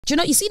you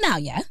know, you see now,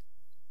 yeah?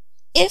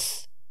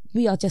 If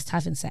we are just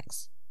having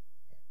sex,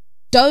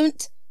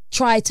 don't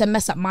try to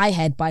mess up my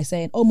head by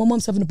saying, oh, my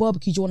mom's having a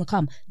barbecue, do you want to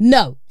come?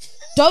 No.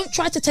 Don't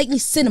try to take me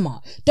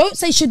cinema. Don't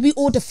say, should we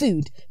order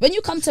food? When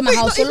you come to my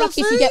house, you're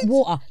lucky if you get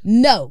water.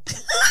 No.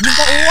 You've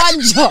got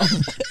one job.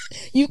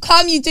 You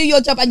come, you do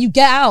your job, and you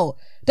get out.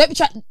 Don't be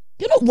trying.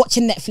 You're not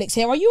watching Netflix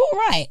here, are you all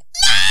right?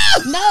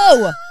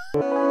 No!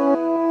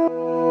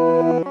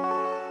 No!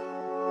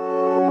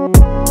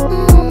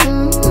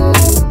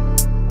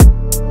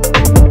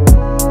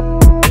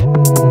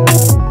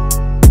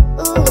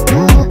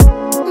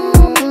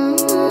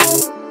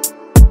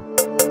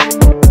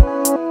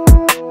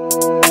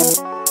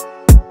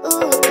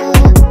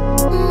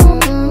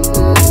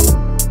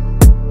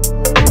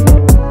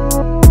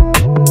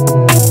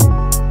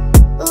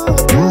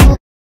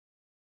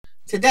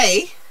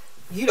 Today,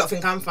 you don't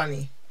think I'm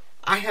funny.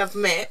 I have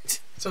met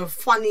some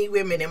funny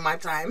women in my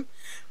time,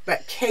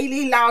 but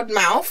Kayleigh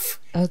Loudmouth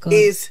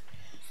is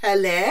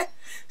hilarious.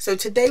 So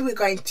today we're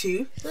going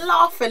to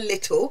laugh a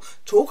little,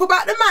 talk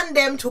about the man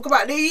them, talk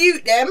about the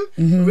youth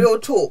them, real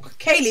talk.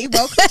 Kayleigh,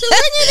 welcome to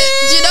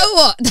Wingin. Do you know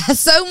what? There's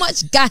so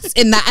much gas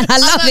in that, and I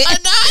love it. I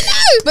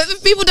know. But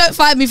if people don't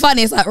find me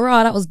funny, it's like,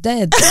 raw, that was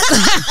dead.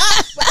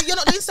 But you're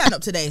not doing stand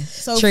up today,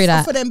 so true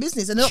that. For them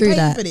business, and they're not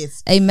paying for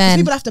this. Amen.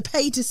 People have to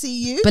pay to see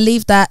you.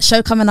 Believe that.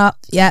 Show coming up.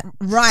 Yeah.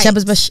 Right.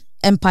 Shepherd's Bush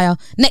Empire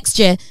next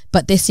year,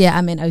 but this year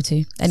I'm in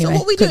O2. Anyway. So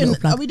what are we doing?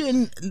 Are we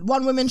doing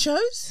one woman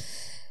shows?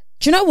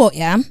 Do you know what?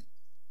 Yeah.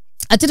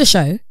 I did a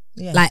show,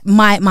 like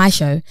my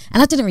show,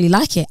 and I didn't really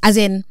like it. As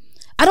in,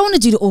 I don't want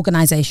to do the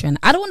organisation.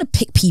 I don't want to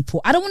pick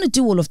people. I don't want to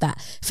do all of that.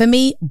 For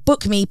me,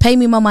 book me, pay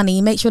me my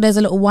money, make sure there's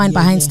a little wine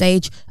behind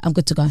stage. I'm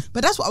good to go.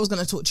 But that's what I was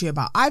going to talk to you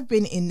about. I've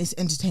been in this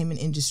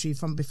entertainment industry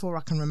from before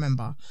I can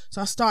remember.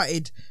 So I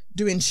started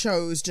doing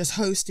shows, just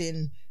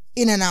hosting,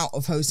 in and out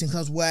of hosting, because I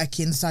was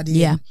working,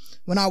 studying,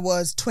 when I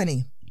was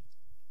 20.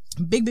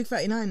 Big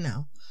 39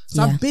 now.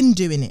 So I've been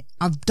doing it.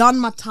 I've done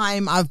my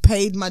time. I've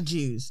paid my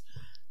dues.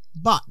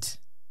 But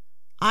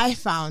I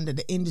found that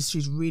the industry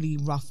is really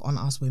rough on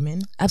us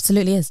women.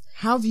 Absolutely is.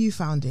 How have you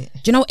found it?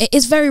 Do you know, it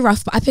is very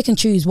rough, but I pick and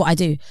choose what I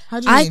do. How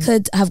do you mean?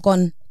 Could have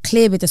gone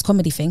clear with this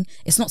comedy thing.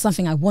 It's not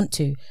something I want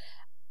to.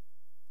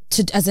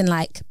 As in,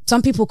 like,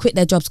 some people quit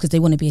their jobs because they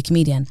want to be a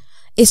comedian.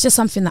 It's just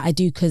something that I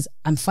do because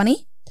I'm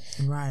funny.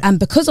 Right. And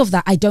because of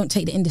that, I don't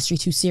take the industry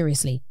too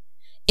seriously.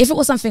 If it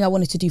was something I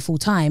wanted to do full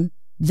time,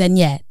 then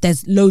yeah,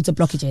 there's loads of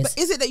blockages. But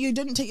is it that you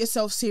didn't take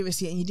yourself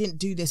seriously and you didn't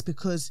do this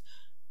because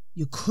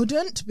you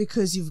couldn't,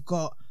 because you've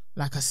got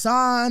like a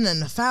son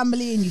and a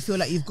family and you feel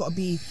like you've got to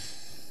be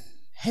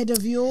head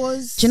of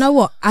yours? Do you know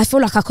what? I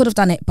feel like I could have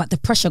done it, but the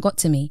pressure got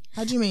to me.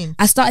 How do you mean?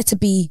 I started to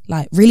be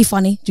like really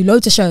funny, do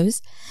loads of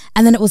shows,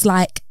 and then it was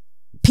like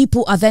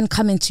people are then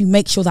coming to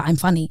make sure that I'm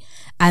funny,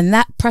 and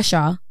that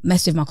pressure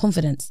messed with my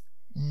confidence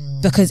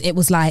because it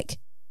was like,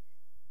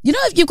 you know,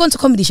 if you've gone to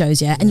comedy shows,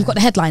 and you've got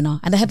the headliner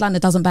and the headliner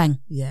doesn't bang.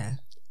 Yeah.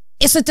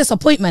 It's a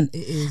disappointment.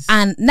 It is.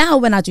 And now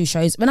when I do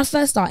shows, when I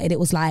first started, it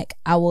was like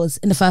I was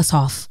in the first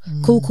half.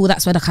 Cool.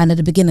 That's where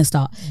the beginners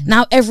start.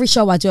 Now every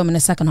show I do, I'm in the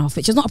second half,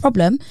 which is not a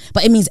problem,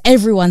 but it means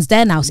everyone's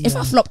there now. So if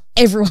I flop,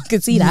 everyone can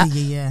see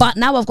that. But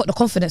now I've got the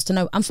confidence to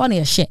know I'm funny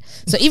as shit.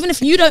 So even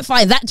if you don't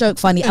find that joke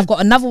funny, I've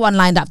got another one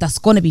lined up that's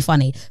going to be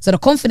funny. So the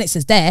confidence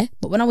is there.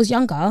 But when I was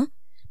younger,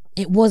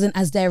 it wasn't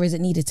as there as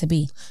it needed to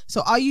be.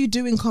 So are you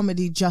doing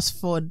comedy just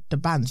for the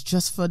bands,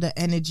 just for the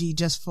energy,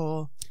 just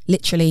for...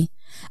 Literally.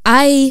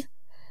 I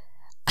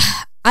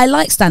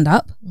like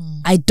stand-up.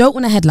 I don't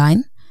want to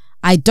headline.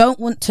 I don't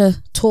want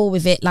to tour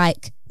with it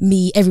like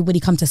me,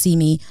 everybody come to see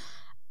me.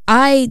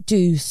 I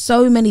do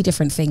so many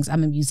different things.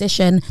 I'm a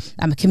musician,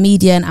 I'm a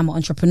comedian, I'm an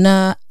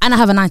entrepreneur, and I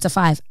have a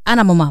 9-to-5, and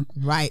I'm a mum.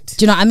 Right.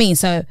 Do you know what I mean?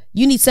 So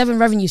you need 7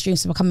 revenue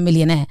streams to become a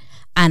millionaire.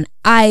 And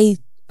I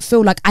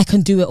feel like I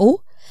can do it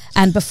all.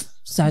 And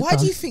why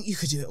do you think you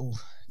could do it all?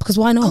 Because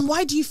why not? And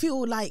why do you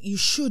feel like you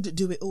should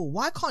do it all?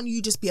 Why can't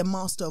you just be a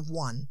master of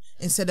one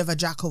instead of a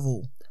jack of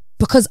all?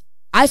 Because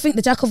I think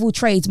the jack of all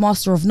trades,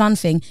 master of none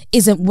thing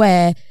isn't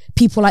where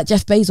people like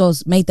Jeff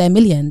Bezos made their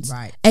millions.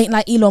 Right. Ain't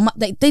like Elon Musk.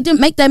 They didn't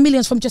make their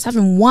millions from just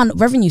having one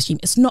revenue stream.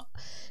 It's not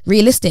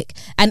realistic.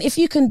 And if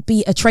you can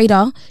be a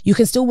trader, you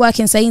can still work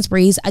in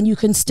Sainsbury's and you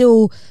can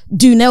still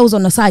do nails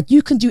on the side.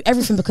 You can do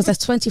everything because there's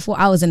 24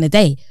 hours in a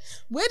day.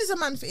 Where does a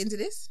man fit into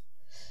this?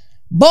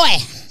 Boy.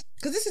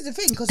 Because this is the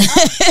thing. Because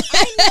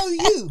I know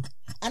you.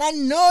 And I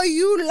know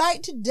you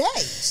like to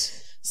date.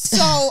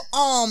 So,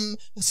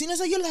 as soon as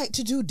you like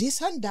to do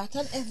this and that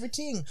and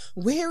everything,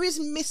 where is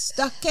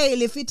Mr.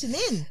 Kayleigh fitting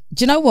in?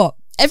 Do you know what?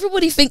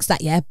 Everybody thinks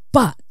that,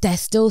 but there's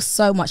still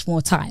so much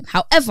more time.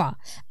 However,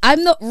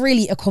 I'm not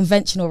really a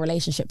conventional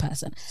relationship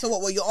person. So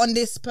what, were you on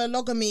this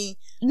polygamy?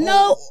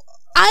 No,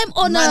 I'm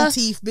on man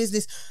teeth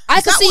business.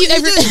 I can see you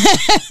every...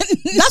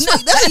 That's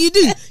what you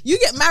do. You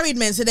get married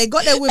men, so they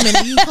got their women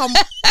and you come...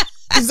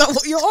 Is that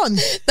what you're on?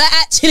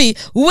 That actually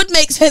would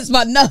make sense,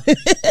 but no.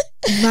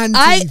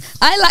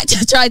 I like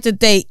to try to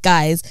date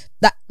guys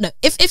that, no,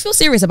 if you're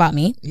serious about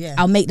me,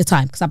 I'll make the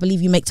time, because I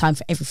believe you make time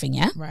for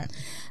everything, Right.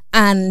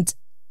 And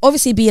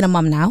obviously being a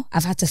mum now,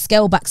 I've had to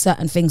scale back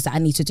certain things that I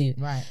need to do.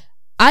 Right.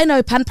 I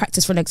know pan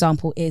practice, for an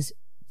example, is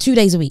 2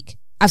 days a week.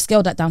 I've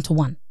scaled that down to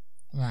 1.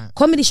 Right.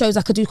 Comedy shows,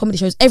 I could do comedy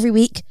shows every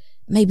week,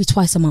 maybe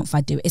twice a month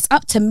I'd do it. It's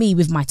up to me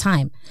with my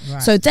time.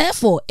 Right. So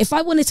therefore, if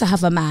I wanted to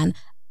have a man,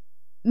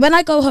 when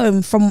I go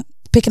home from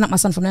picking up my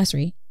son from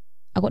nursery,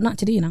 I got nothing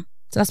to do, you know.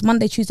 So that's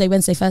Monday, Tuesday,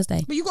 Wednesday,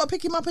 Thursday. But you got to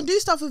pick him up and do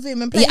stuff with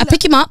him and play. Yeah, I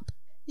pick him up,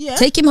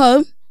 take him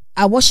home,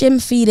 I wash him,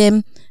 feed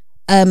him,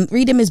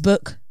 read him his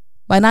book.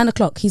 By 9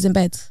 o'clock, he's in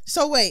bed.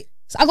 So wait.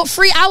 So I got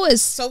 3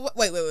 hours. So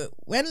wait.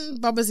 When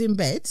Bubba's in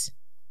bed,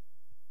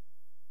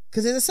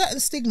 because there's a certain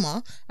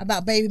stigma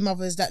about baby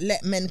mothers that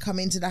let men come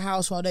into the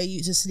house while they're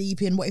used to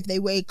sleeping. What if they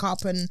wake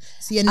up and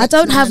see a next I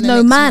don't man have and the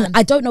no next man.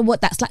 I don't know what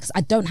that's like.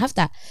 I don't have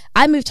that.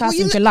 I moved house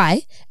in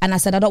July and I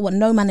said I don't want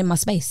no man in my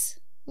space.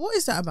 What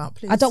is that about,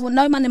 please? I don't want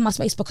no man in my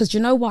space because do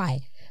you know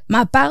why?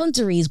 My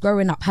boundaries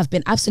growing up have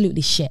been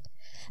absolutely shit.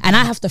 And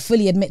I have to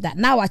fully admit that.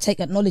 Now I take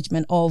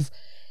acknowledgement of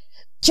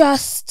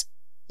just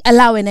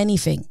allowing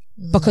anything.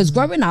 Because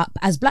growing up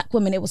as black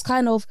women, it was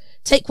kind of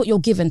take what you're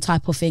given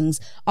type of things.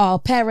 Our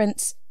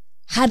parents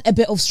had a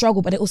bit of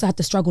struggle, but they also had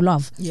the struggle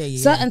love.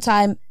 Certain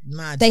time,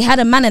 they had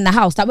a man in the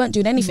house that weren't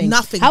doing anything.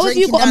 Nothing. How have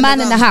you got a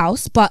man in the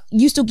house, but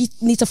you still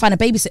need to find a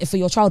babysitter for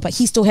your child, but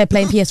he's still here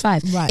playing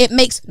PS5? Right. It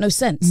makes no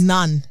sense.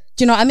 None.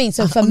 Do you know what I mean?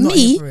 So for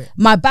me,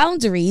 my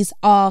boundaries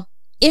are,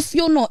 if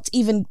you're not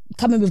even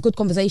coming with good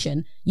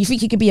conversation, you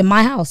think you could be in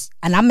my house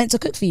and I'm meant to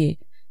cook for you?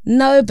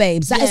 No,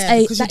 babes. That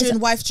is because you're doing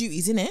wife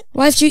duties, innit?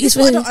 Wife duties.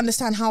 I don't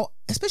understand how,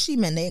 especially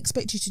men, they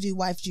expect you to do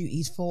wife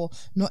duties for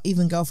not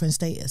even girlfriend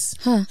status.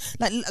 Huh.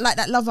 Like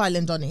that Love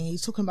Island on it.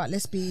 He's talking about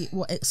let's be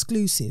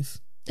exclusive.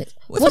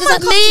 What does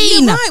that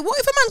mean? What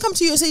if a man come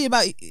to you and say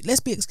about let's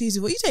be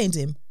exclusive? What are you saying to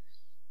him?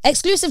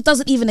 Exclusive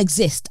doesn't even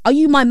exist. Are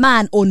you my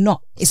man or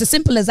not? It's as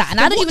simple as that. And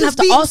I don't even have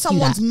to ask you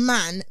that. Someone's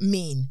man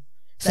mean?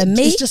 For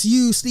me, it's just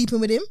you sleeping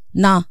with him?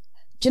 Nah.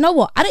 Do you know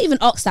what? I don't even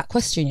ask that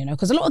question, you know,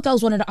 because a lot of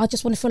girls want to know, I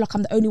just want to feel like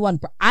I'm the only one.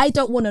 But I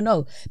don't want to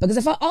know. Because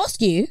if I ask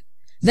you,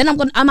 then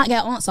I might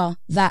get an answer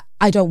that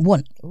I don't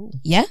want. Ooh.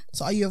 Yeah?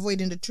 So are you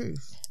avoiding the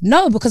truth?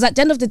 No, because at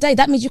the end of the day,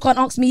 that means you can't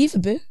ask me either,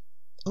 boo.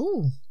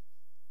 Oh.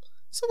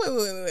 So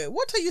wait.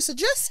 What are you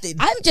suggesting?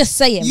 I'm just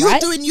saying, You're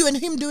right? doing you and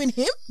him doing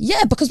him?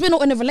 Yeah, because we're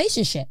not in a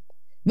relationship.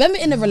 When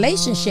we're in a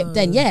relationship,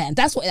 then yeah, and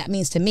that's what that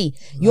means to me.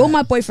 Right. You're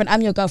my boyfriend,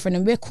 I'm your girlfriend,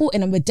 and we're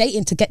courting and we're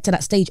dating to get to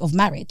that stage of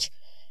marriage.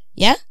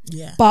 Yeah?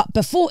 Yeah. But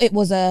before it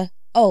was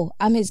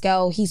I'm his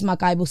girl, he's my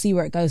guy, we'll see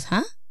where it goes,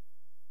 huh?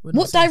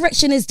 What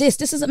direction is this?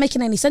 This isn't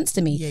making any sense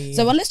to me. Yeah.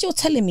 So unless you're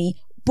telling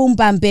me, boom,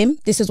 bam, bim,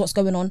 this is what's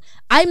going on,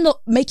 I'm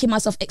not making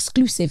myself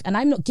exclusive and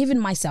I'm not giving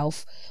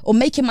myself or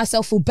making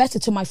myself feel better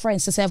to my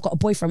friends to say I've got a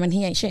boyfriend when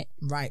he ain't shit.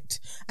 Right.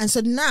 And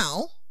so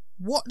now,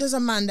 what does a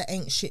man that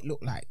ain't shit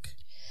look like?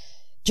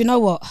 Do you know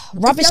what?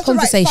 Rubbish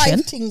conversation.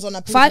 5 things on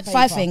a piece of paper.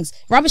 5 things.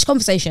 Rubbish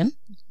conversation.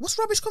 What's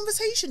rubbish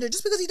conversation though?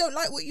 Just because he don't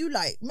like what you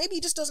like. Maybe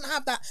he just doesn't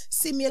have that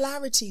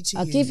similarity to you.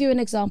 I'll give you an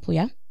example,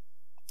 yeah?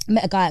 I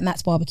met a guy at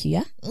Matt's barbecue,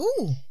 yeah?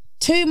 Ooh.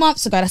 2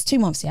 months ago, that's 2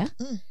 months, yeah?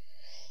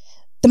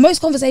 The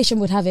most conversation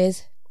we'd have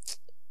is,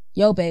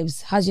 yo,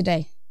 babes, how's your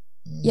day?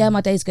 Yeah,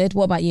 my day's good.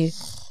 What about you?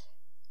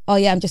 Oh,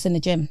 yeah, I'm just in the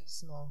gym.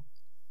 Small.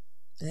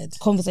 Dead.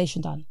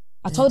 Conversation done.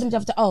 I told him the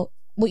other day, oh,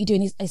 what are you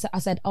doing? I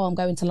said, oh, I'm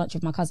going to lunch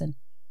with my cousin.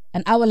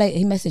 An hour later,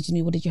 he messaged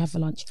me, what did you have for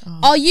lunch? Oh.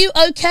 Are you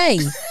okay?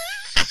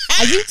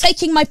 Are you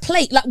taking my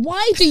plate? Like,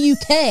 why do you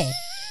care?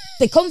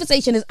 The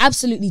conversation is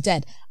absolutely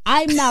dead.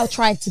 I'm now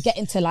trying to get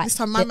into like... This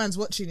time my man's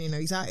watching, you know,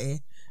 he's out here.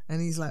 And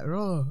he's like,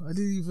 oh, I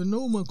didn't even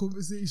know my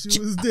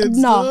conversation was dead.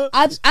 No,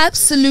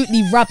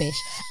 absolutely rubbish.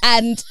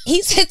 And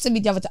he said to me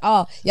the other day,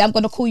 oh, yeah, I'm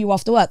going to call you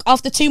after work.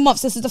 After 2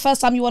 months, this is the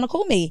first time you want to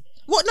call me.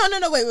 What?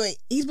 No, wait.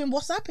 He's been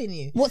WhatsApping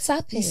you.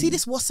 WhatsApping. You see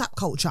this WhatsApp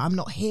culture? I'm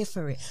not here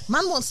for it.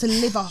 Man wants to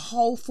live a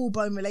whole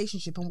full-blown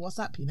relationship on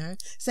WhatsApp, you know?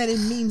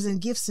 Sending memes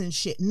and gifts and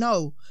shit.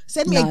 No.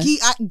 Send me a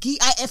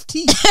GIFT.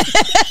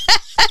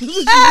 That's what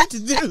you need to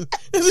do.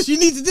 That's what you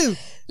need to do.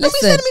 Don't be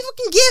sending me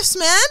fucking gifts,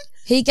 man.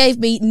 He gave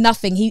me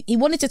nothing. He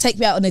wanted to take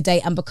me out on a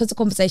date, and because the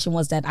conversation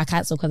was dead, I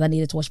cancelled because I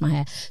needed to wash my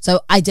hair.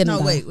 So I didn't.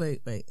 No, wait.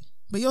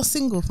 But you're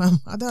single, fam.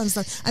 I don't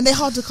understand. And they're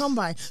hard to come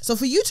by. So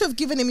for you to have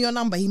given him your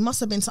number, he must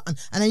have been something.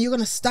 And then you're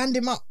going to stand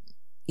him up.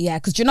 Yeah,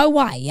 because do you know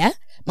why, yeah?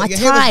 My your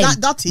time. Hair was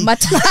that dirty. My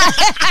time.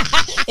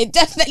 It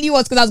definitely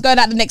was, because I was going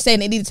out the next day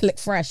and it needed to look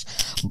fresh.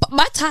 But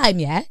my time,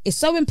 yeah, is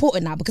so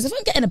important now, because if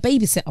I'm getting a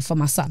babysitter for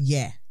my son,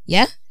 yeah,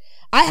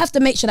 I have to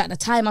make sure that the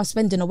time I'm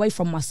spending away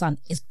from my son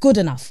is good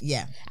enough.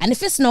 Yeah. And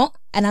if it's not,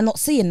 and I'm not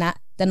seeing that,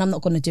 then I'm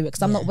not going to do it,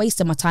 because I'm not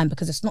wasting my time,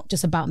 because it's not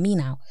just about me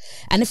now.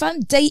 And if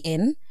I'm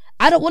dating,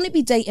 I don't want to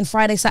be dating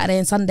Friday, Saturday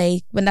and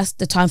Sunday when that's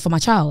the time for my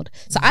child.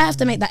 So I have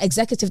to make that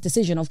executive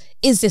decision of,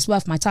 is this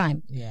worth my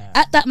time? Yeah.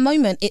 At that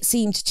moment, it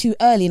seemed too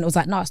early and it was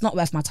like, no, it's not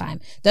worth my time.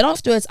 Then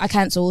afterwards, I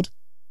cancelled.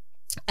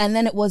 And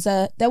then it was,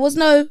 there was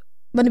no,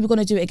 when are we going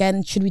to do it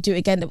again? Should we do it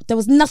again? There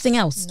was nothing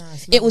else. No,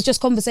 it was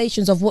just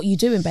conversations of, what you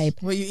doing, babe?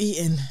 What are you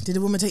eating? Did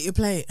the woman take your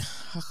plate?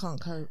 I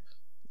can't cope.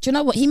 Do you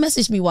know what? He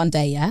messaged me one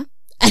day, yeah?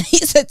 And he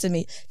said to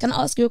me, can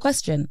I ask you a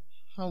question?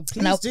 Oh,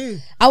 please do.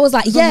 I was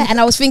like, yeah, and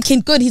I was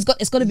thinking, good, it's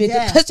got to be a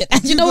good question.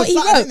 And you know what he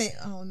wrote?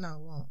 Oh no,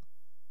 what?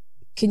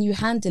 Can you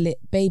handle it,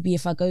 baby,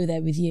 if I go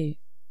there with you?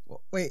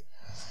 Wait,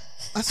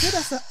 I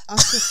said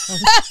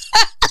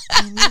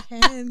can you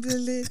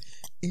handle it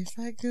if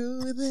I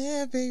go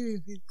there,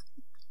 baby?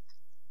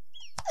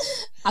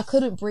 I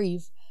couldn't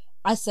breathe.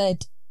 I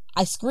said,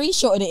 I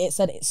screenshotted it. It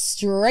said it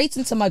straight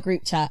into my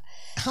group chat.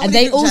 And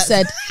they all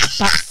said,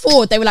 like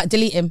 4, they were like,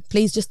 delete him.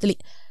 Please just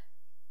delete.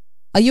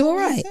 Are you all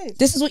right?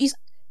 This is what you said.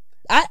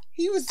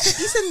 He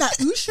sent that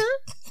Usher.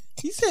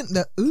 He sent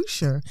the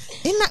Usher.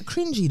 Ain't that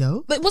cringy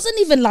though? But it wasn't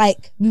even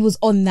like we was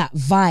on that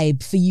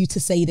vibe for you to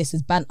say this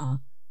is banter.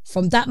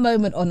 From that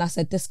moment on, I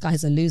said, this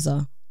guy's a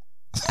loser.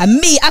 And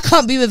me, I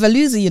can't be with a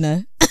loser, you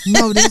know.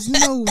 No, there's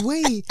no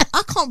way.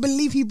 I can't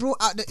believe he brought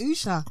out the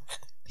Usher.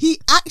 He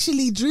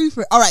actually drew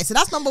for it. All right, so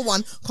that's number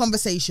 1,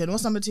 conversation.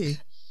 What's number 2?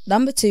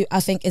 Number 2, I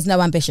think, is no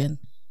ambition.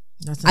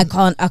 I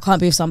can't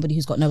be with somebody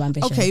who's got no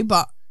ambition. Okay,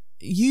 but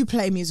you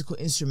play musical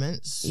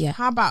instruments. Yeah.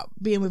 How about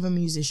being with a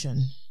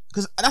musician?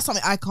 Because that's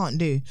something I can't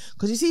do.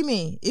 Because you see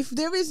me, if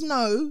there is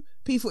no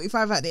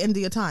P45 at the end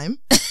of your time,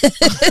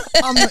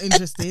 I'm not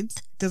interested.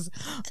 Because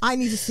I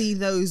need to see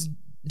those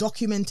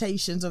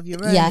documentations of your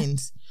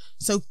earnings.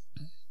 So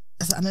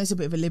I know it's a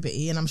bit of a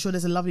liberty, and I'm sure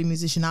there's a lovely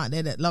musician out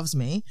there that loves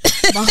me.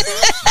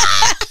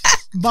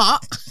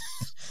 But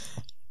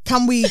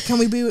can we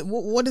be?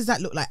 What does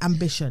that look like?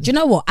 Ambition. Do you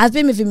know what? I've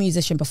been with a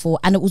musician before,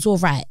 and it was all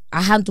right.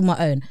 I handle my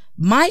own.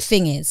 My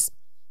thing is,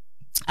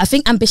 I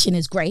think ambition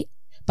is great,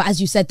 but as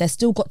you said, there's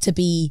still got to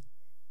be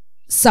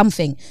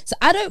something. So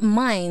I don't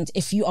mind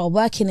if you are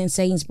working in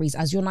Sainsbury's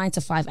as your 9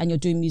 to 5 and you're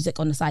doing music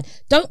on the side.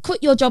 Don't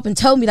quit your job and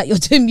tell me that you're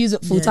doing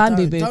music full time,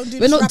 boo boo.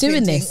 We're not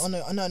doing this.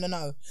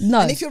 No.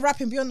 And if you're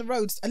rapping beyond the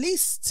roads, at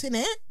least in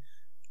it.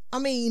 I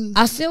mean,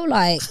 I feel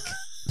like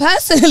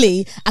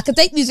personally, I could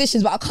date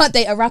musicians, but I can't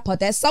date a rapper.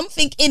 There's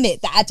something in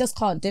it that I just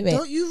can't do it.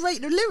 Don't you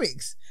rate the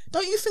lyrics?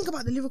 Don't you think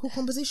about the lyrical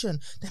composition?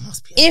 There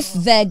must be if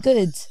they're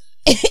good.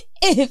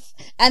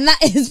 And that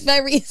is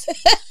very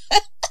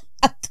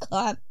I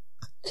can't.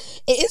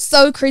 It is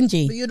so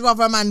cringy. But you'd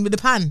rather a man with a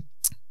pan?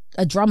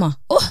 A drummer.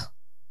 Oh,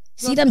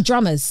 see them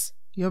drummers.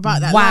 You're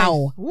about that.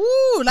 Wow. Life.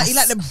 Ooh, like you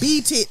like to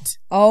beat it.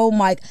 Oh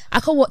my! I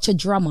could watch a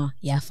drummer,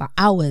 for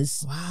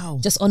hours. Wow.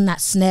 Just on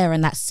that snare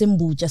and that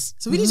cymbal,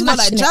 just. So we need to go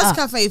like jazz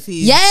cafe for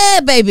you.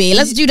 Yeah, baby,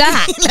 let's do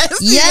that.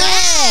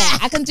 that.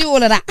 I can do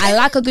all of that. I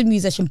like a good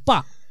musician,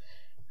 but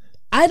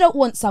I don't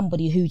want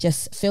somebody who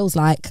just feels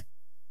like,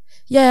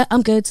 yeah,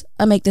 I'm good.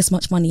 I make this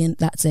much money and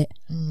that's it.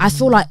 I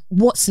feel like,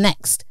 what's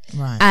next?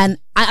 Right. And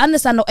I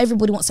understand not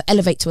everybody wants to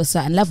elevate to a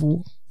certain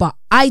level, but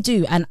I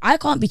do, and I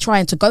can't be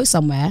trying to go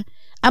somewhere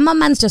and my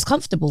man's just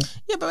comfortable.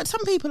 Yeah, but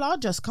some people are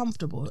just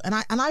comfortable, and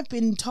I've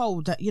been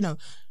told that, you know,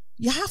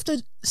 you have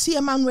to see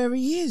a man where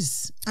he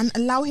is and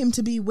allow him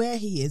to be where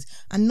he is,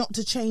 and not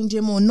to change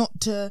him or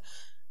not to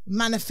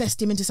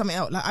manifest him into something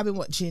else. Like I've been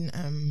watching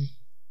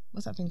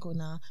what's that thing called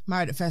now?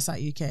 Married at First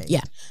Sight UK. Yeah.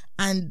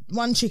 And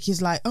one chick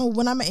is like, oh,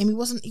 when I met him, he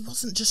wasn't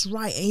just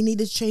right. He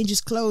needed to change his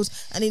clothes,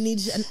 and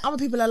and other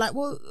people are like,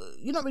 well,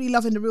 you're not really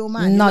loving the real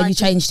man. No, you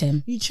changed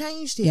him. You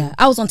changed him. Yeah.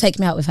 I was on Take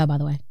Me Out with her, by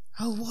the way.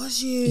 Oh,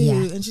 was you?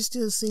 Yeah. And she's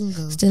still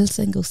single. Still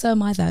single. So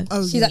am I, though.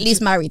 Oh, she's at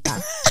least married now.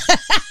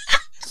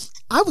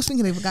 I was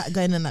thinking of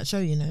going on that show,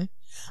 you know.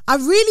 I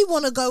really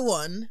want to go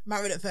on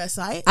Married at First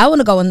Sight. I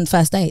want to go on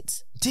first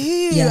dates.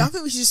 Dude, yeah. I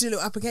think we should just do a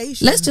little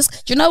application. Let's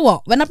just, do you know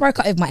what? When I broke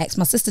up with my ex,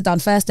 my sister done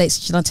first dates,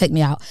 she done Take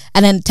Me Out,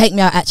 and then Take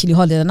Me Out actually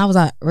holiday, and I was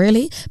like,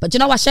 really? But do you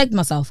know, I shagged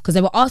myself because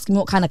they were asking me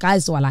what kind of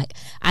guys do I like,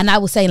 and I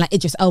was saying like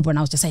Idris Elba, and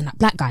I was just saying like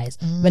black guys.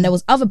 When there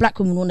was other black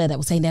women on there that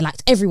were saying they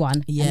liked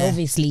everyone, and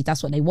obviously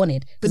that's what they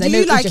wanted. But do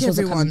you like Idris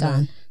everyone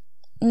though?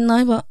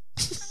 No, but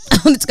I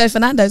wanted to go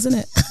Fernando's,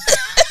 innit?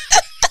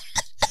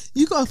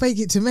 You gotta fake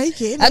it to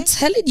make it, innit? I'm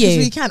telling you.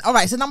 We can. All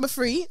right, so number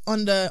 3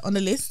 on the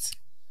list,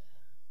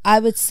 I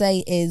would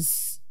say,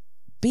 is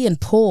being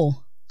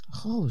poor.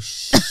 Oh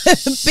shit.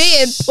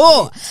 Being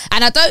poor.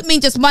 And I don't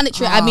mean just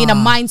monetary, I mean a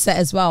mindset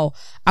as well.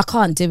 I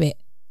can't do it.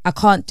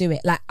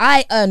 Like,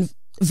 I earn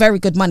very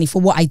good money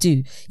for what I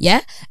do,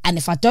 yeah? And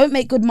if I don't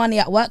make good money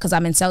at work, because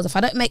I'm in sales, if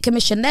I don't make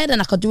commission there, then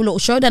I could do a little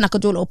show, then I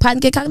could do a little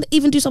pancake, I could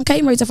even do some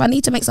cane roads if I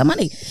need to make some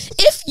money.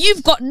 If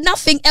you've got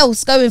nothing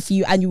else going for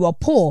you and you are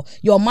poor,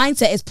 your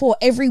mindset is poor,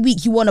 every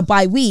week you want to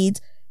buy weed,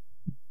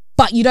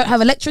 but you don't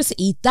have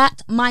electricity,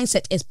 that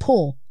mindset is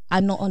poor.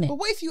 I'm not on it. But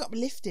what if you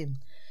uplift him?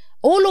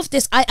 All of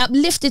this, I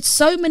uplifted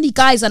so many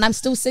guys and I'm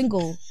still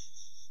single.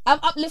 I'm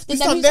uplifting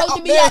them. Who's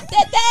holding me up? They're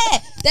there.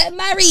 They're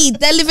married.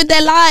 They're living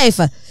their life.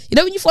 You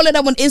know when you follow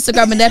them on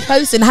Instagram and they're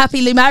posting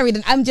happily married,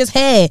 and I'm just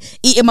here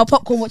eating my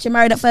popcorn watching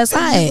Married at First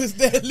Sight. You was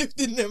there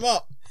lifting them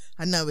up.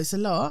 I know, it's a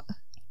lot.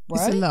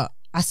 Right? It's a lot.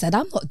 I said,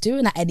 I'm not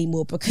doing that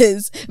anymore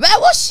because where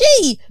was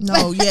she?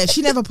 No, yeah,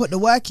 she never put the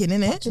work in,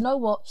 innit? Do you know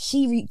what?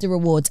 She reaped the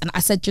rewards. And I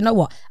said, do you know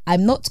what?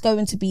 I'm not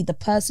going to be the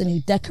person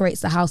who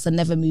decorates the house and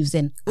never moves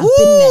in.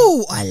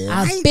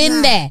 I've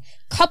been there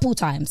couple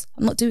times.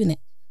 I'm not doing it.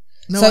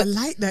 No, so, I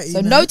like that.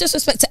 So no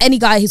disrespect to any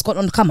guy who's got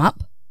on the come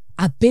up.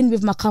 I've been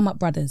with my come up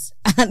brothers.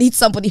 I need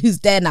somebody who's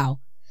there now.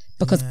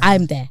 because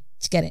I'm there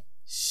to get it.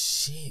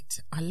 Shit,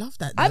 I love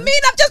that. I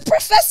mean, I'm just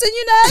professing,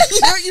 you know.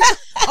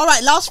 All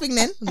right, last thing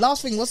then.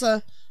 Last thing. What's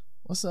a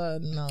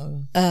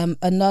no?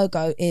 A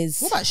no-go is...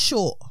 What about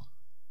short?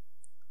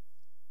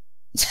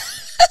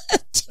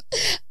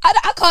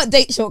 I can't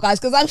date short guys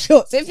because I'm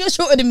short. So if you're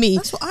shorter than me,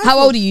 how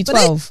old are you?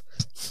 12?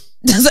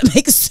 Doesn't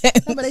make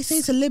sense. No, but they say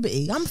it's a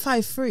liberty. I'm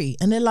 5'3",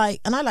 and they're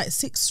like, and I like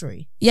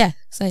 6'3". Yeah,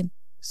 same.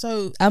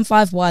 So I'm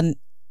 5'1".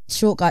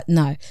 Short guy,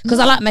 no, because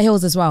I like my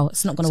heels as well.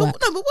 It's not gonna work.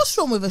 No, but what's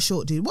wrong with a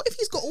short dude? What if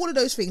he's got all of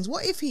those things?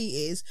 What if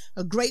he is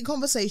a great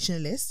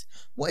conversationalist?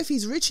 What if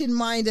he's rich in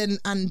mind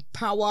and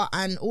power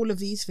and all of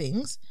these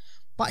things,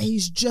 but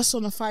he's just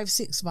on a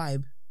 5'6"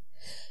 vibe?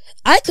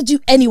 I could do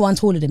anyone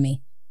taller than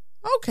me.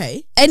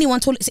 Okay. Anyone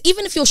taller. So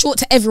even if you're short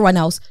to everyone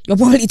else, you're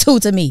probably tall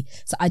to me.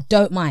 So I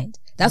don't mind.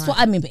 That's what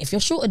I mean. But if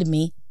you're shorter than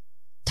me,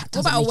 that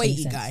doesn't make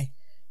any sense. What about a weighty guy?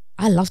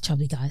 I love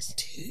chubby guys.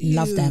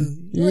 Love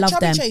them. You're love a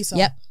chubby them. chaser.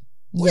 Yep.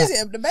 What is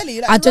it? The belly?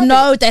 Like, I don't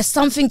know. There's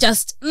something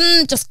just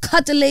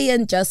cuddly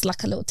and just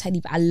like a little teddy.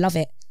 But I love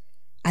it.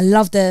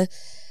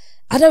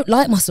 I don't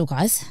like muscle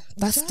guys.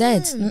 That's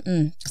dead.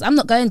 Because I'm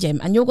not going gym,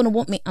 and you're gonna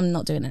want me. I'm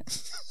not doing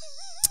it.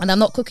 And I'm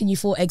not cooking you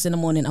 4 eggs in the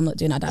morning. I'm not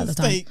doing that at the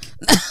time.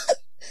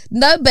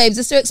 No, babes,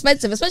 it's too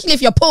expensive, especially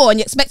if you're poor and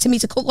you're expecting me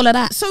to cook all of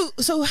that.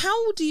 So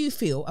how do you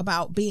feel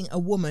about being a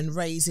woman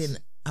raising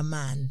a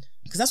man?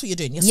 Because that's what you're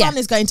doing. Your son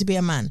is going to be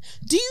a man.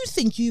 Do you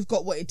think you've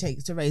got what it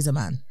takes to raise a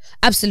man?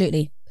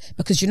 Absolutely.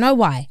 Because you know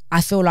why?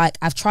 I feel like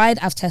I've tried,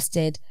 I've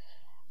tested,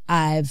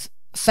 I've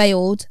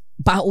failed,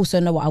 but I also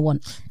know what I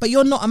want. But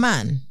you're not a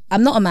man.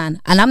 I'm not a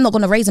man, and I'm not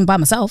going to raise him by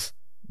myself.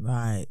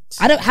 Right.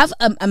 I don't have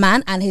a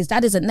man, and his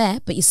dad isn't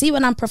there. But you see,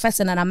 when I'm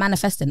professing and I'm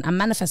manifesting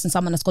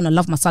someone that's going to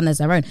love my son as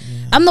their own.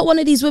 Yeah. I'm not one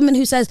of these women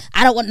who says,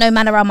 I don't want no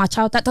man around my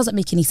child. That doesn't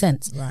make any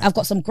sense. Right. I've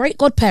got some great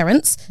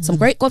godparents, some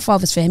great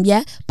godfathers for him,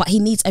 but he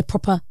needs a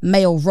proper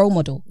male role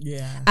model.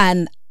 Yeah.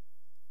 And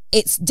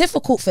it's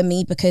difficult for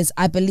me because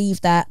I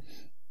believe that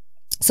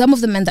some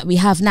of the men that we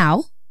have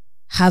now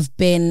have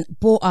been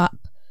brought up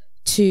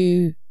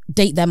to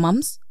date their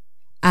mums.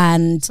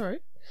 And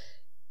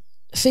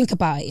think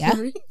about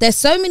it, There's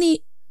so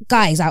many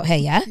guys out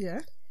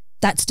here,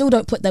 that still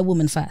don't put their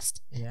woman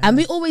first. Yeah. And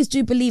we always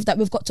do believe that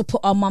we've got to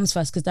put our mums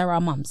first because they're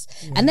our mums.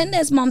 Yeah. And then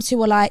there's mums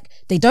who are like,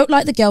 they don't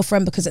like the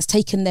girlfriend because it's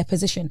taken their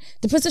position.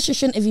 The position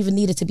shouldn't have even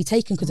needed to be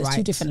taken because it's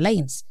two different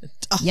lanes.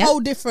 A whole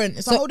different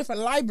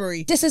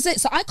library. This is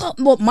it. So I can't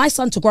want my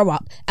son to grow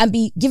up and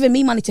be giving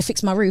me money to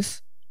fix my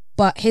roof,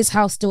 but his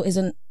house still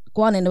isn't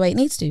going in the way it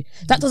needs to.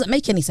 That doesn't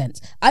make any sense.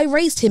 I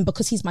raised him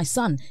because he's my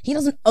son. He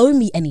doesn't owe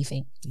me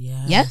anything.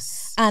 Yes. Yeah?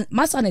 And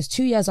my son is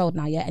 2 years old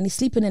now, and he's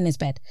sleeping in his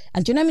bed.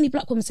 And do you know how many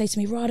black women say to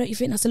me, Ra, don't you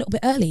think that's a little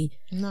bit early?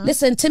 No.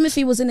 Listen,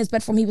 Timothy was in his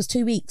bed from he was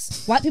 2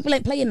 weeks. White people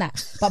ain't playing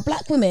that. But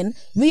black women,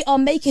 we are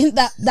making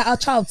that our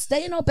child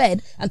stay in our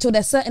bed until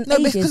they're certain ages.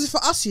 No, because it's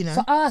for us, you know.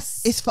 For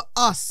us. It's for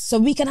us. So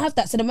we can have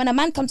that. So then when a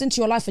man comes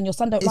into your life and your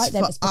son don't like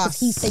them, it's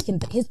because he's taken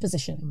his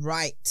position.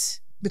 Right.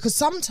 Because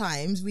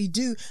sometimes we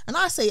do, and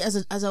I say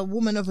as a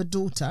woman of a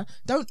daughter,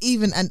 don't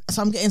even, and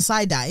so I'm getting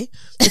side eye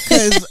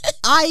because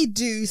I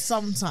do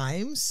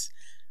sometimes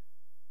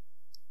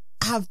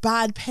have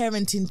bad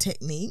parenting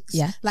techniques,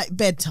 like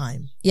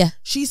bedtime. Yeah,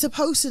 she's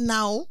supposed to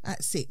now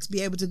at 6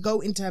 be able to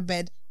go into her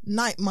bed,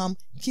 night, mum,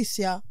 kiss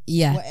ya,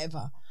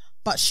 whatever.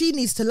 But she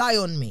needs to lie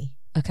on me,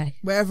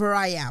 wherever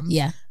I am,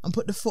 and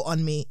put the foot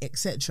on me,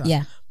 etc.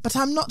 Yeah, but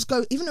I'm not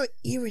even though it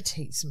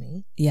irritates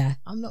me. Yeah,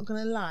 I'm not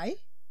gonna lie.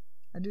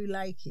 I do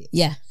like it.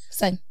 Yeah,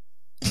 same.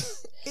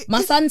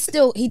 My son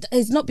still,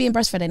 he's not being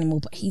breastfed anymore,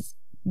 but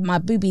my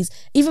boobies,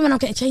 even when I'm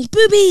getting changed,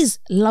 boobies,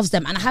 loves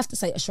them. And I have to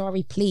say,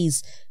 Ashari,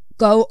 please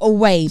go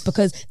away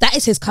because that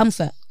is his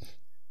comfort.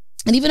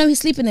 And even though he's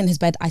sleeping in his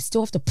bed, I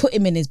still have to put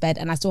him in his bed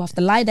and I still have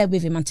to lie there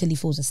with him until he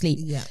falls asleep.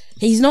 Yeah.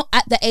 He's not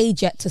at the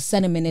age yet to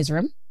send him in his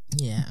room.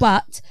 Yeah.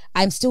 But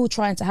I'm still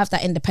trying to have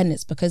that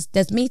independence because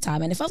there's me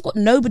time. And if I've got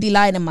nobody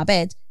lying in my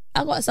bed,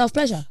 I've got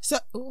self-pleasure.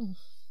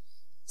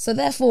 So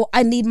therefore,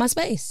 I need my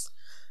space.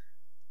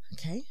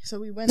 Okay, so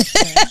we went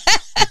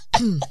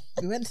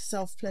to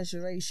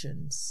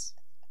self-pleasurations.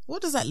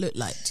 What does that look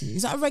like to you?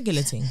 Is that a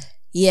regular thing?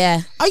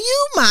 Yeah. Are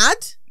you mad?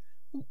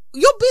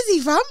 You're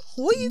busy, fam.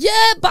 What are you?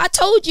 Yeah, but I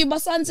told you my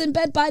son's in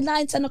bed by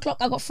 9, 10 o'clock.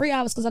 I got 3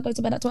 hours because I go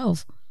to bed at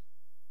 12.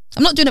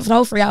 I'm not doing it for the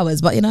whole 3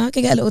 hours, but you know, I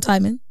can get a little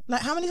time in.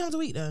 Like how many times a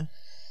week though?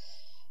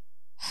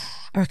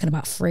 I reckon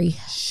about 3.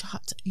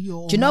 Shut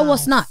your Do you know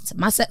what's nuts?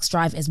 My sex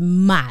drive is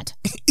mad.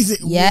 Is it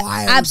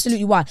wild?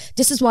 Absolutely wild.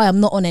 This is why I'm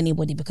not on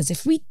anybody because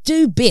if we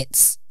do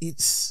bits,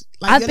 it's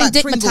like I've been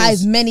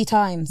dickmatized many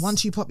times.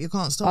 Once you pop, you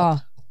can't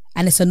stop.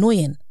 And it's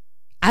annoying.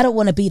 I don't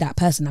want to be that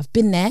person. I've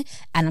been there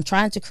and I'm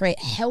trying to create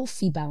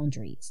healthy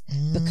boundaries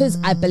because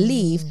I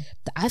believe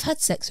that I've had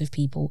sex with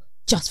people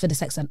just for the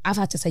sex and I've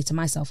had to say to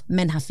myself,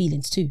 men have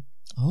feelings too.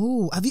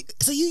 Oh, have you?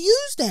 So you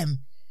use them?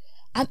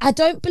 I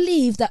don't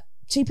believe that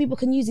 2 people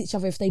can use each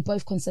other if they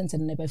both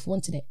consented and they both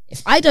wanted it.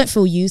 If I don't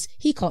feel used,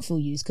 he can't feel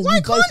used because we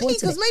both wanted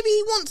it. Because maybe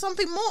he wants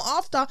something more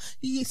after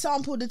you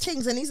sample the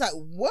things and he's like,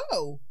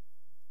 whoa.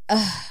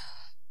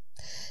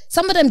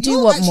 Some of them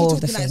do want more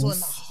of the things. Like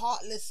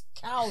heartless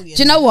cow, do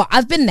you know what?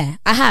 I've been there.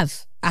 I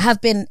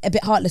have been a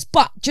bit heartless.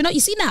 But do you know what you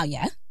see now,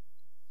 yeah?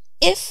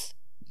 If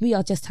we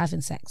are just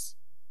having sex,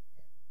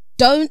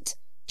 don't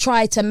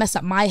try to mess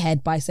up my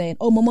head by saying,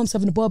 oh, my mom's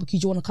having a barbecue,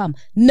 do you want to come?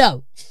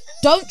 No.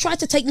 Don't try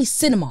to take me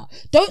cinema.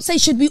 Don't say,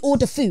 should we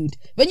order food?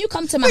 When you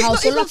come to my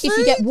house, you're lucky if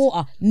you get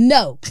water.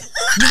 No.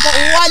 You've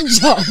got one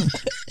job.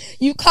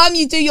 You come,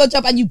 you do your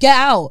job, and you get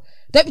out.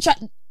 Don't be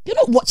trying. You're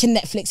not watching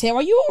Netflix here.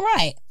 Are you all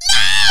right?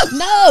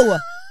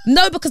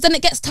 No, because then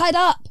it gets tied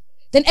up.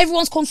 Then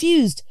everyone's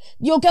confused.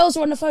 Your girls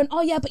are on the phone.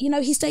 Oh yeah, but you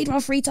know, he stayed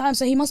around 3 times,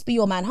 so he must be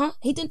your man, huh?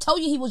 He didn't tell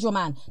you he was your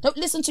man. Don't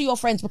listen to your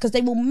friends because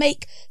they will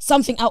make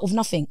something out of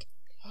nothing.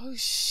 Oh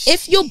shit.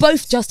 If you're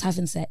both just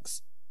having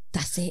sex,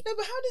 that's it. No,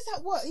 but how does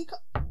that work?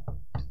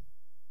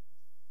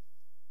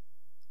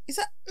 Is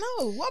that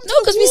no?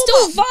 Because we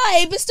still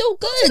vibe. It's still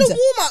good. To the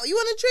warm up. You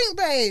want a drink,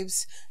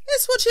 babes?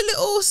 Let's watch a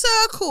little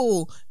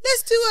circle.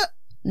 Let's do a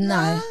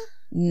No.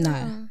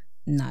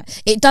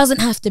 It doesn't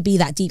have to be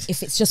that deep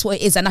if it's just what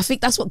it is. And I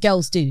think that's what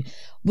girls do.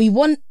 We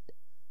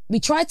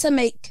try to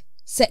make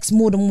sex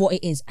more than what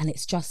it is, and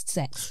it's just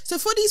sex. So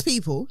for these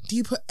people, do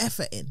you put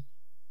effort in?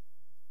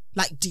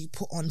 Like, do you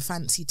put on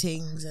fancy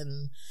things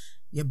and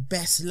your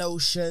best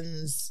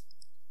lotions?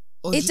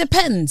 It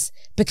depends,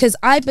 because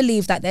I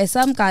believe that there's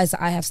some guys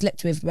that I have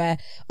slept with where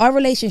our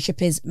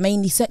relationship is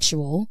mainly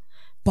sexual,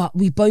 but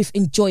we both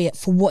enjoy it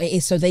for what it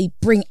is. So they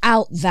bring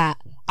out that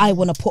I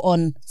want to put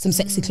on some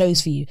sexy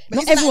clothes for you. But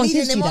not everyone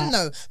gives you that.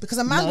 Though? Because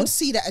a man would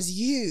see that as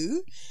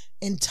you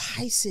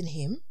enticing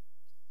him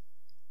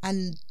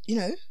and, you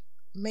know,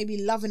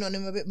 maybe loving on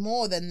him a bit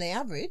more than the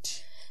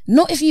average.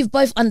 Not if you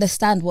both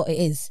understand what it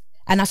is.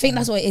 And I think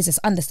that's what it is. It's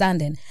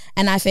understanding.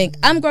 And I think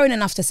I'm grown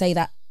enough to say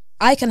that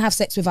I can have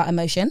sex without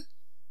emotion.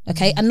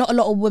 Okay. And not a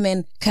lot of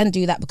women can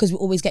do that because we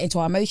always get into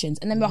our emotions.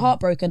 And then we're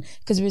heartbroken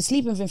because we were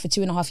sleeping with him for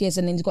 2.5 years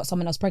and then he's got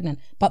someone else pregnant.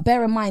 But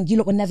bear in mind, you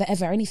lot were never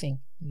ever anything.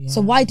 Yeah.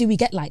 So why do we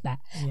get like that?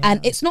 Yeah.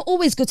 And it's not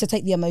always good to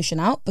take the emotion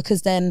out,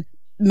 because then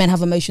men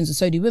have emotions and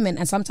so do women.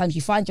 And sometimes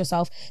you find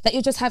yourself that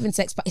you're just having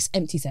sex, but it's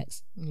empty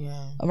sex.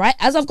 Yeah. All right.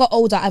 As I've got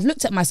older, I've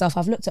looked at myself.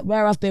 I've looked at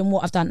where I've been,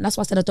 what I've done. That's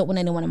why I said I don't want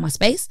anyone in my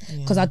space,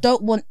 because I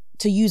don't want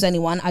to use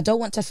anyone. I don't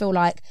want to feel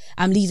like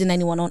I'm leading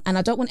anyone on, and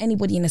I don't want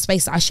anybody in a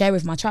space that I share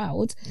with my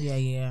child.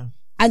 Yeah.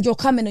 And you're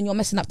coming and you're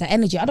messing up their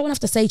energy. I don't want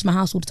to have to sage my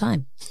house all the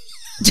time.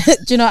 Do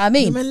you know what I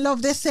mean? Women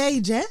love their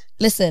sage, eh?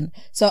 Listen,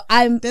 so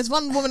there's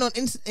one woman on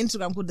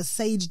Instagram called the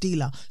Sage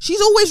Dealer.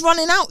 She's always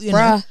running out, you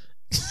know.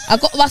 I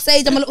got my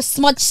sage, I'm a little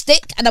smudge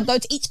stick, and I'm going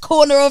to each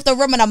corner of the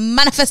room and I'm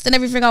manifesting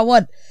everything I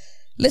want.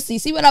 Listen, you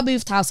see, when I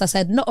moved house, I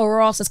said, not a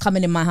Ross is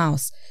coming in my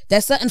house.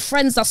 There's certain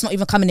friends that's not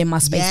even coming in my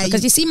space,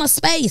 because you see my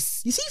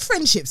space. You see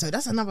friendships, though,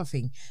 that's another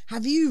thing.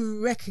 Have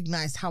you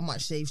recognised how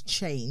much they've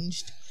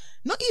changed?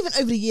 Not even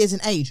over the years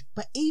in age,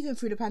 but even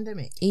through the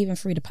pandemic.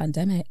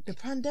 The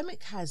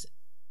pandemic has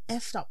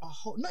effed up a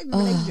whole, not even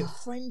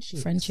relationship,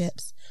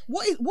 friendships.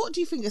 What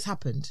do you think has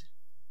happened?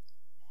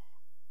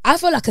 I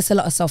feel like it's a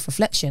lot of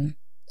self-reflection.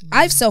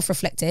 I've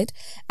self-reflected,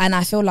 and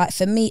I feel like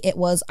for me it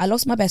was, I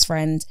lost my best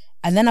friend,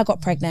 and then I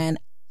got pregnant,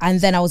 and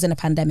then I was in a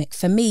pandemic.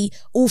 For me,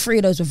 all 3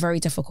 of those were very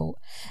difficult.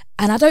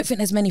 And I don't think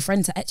there's many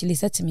friends that actually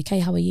said to me, Kay,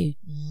 how are you?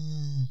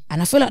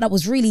 And I feel like that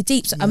was really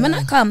deep. So, and when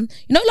I come,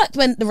 you know, like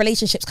when the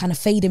relationships kind of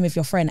fade in with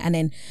your friend, and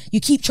then you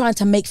keep trying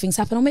to make things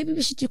happen. Or maybe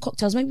we should do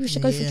cocktails. Maybe we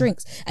should go for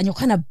drinks. And you're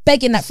kind of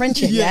begging that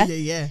friendship,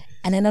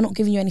 and then they're not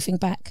giving you anything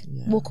back.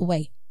 Walk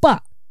away.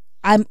 But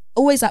I'm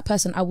always that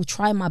person. I will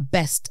try my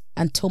best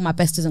until my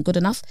best isn't good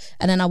enough,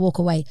 and then I walk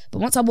away. But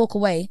once I walk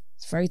away,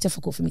 it's very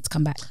difficult for me to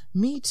come back.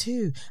 Me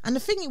too. And the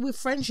thing with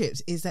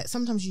friendships is that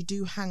sometimes you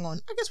do hang on,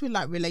 I guess with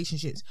like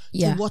relationships,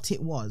 to what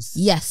it was.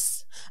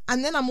 Yes.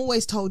 And then I'm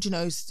always told, you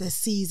know, there's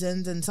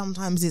seasons, and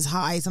sometimes it's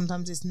high,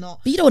 sometimes it's not.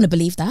 But you don't want to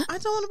believe that. I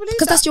don't want to believe that.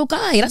 Because that's your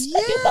guy. That's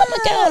your mama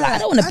girl. Like, I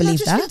don't want to believe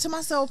that. I just think to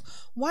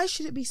myself, why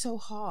should it be so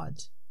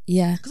hard?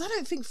 Yeah. Because I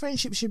don't think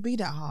friendship should be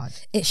that hard.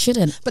 It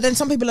shouldn't. But then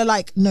some people are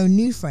like, no,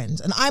 new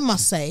friends. And I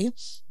must say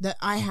that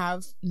I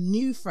have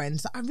new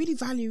friends that I really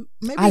value.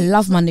 I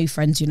love my new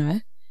friends, you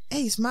know.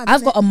 Hey, it's mad.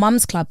 I've got a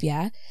mum's club,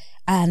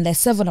 and there's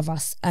 7 of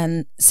us,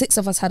 and 6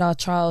 of us had our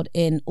child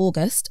in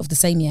August of the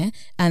same year,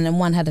 and then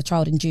 1 had a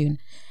child in June.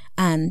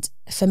 And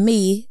for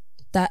me,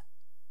 that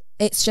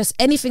it's just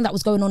anything that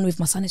was going on with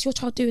my son, is your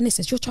child doing this,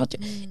 is your child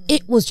doing...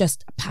 It was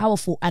just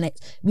powerful, and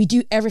we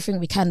do everything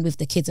we can with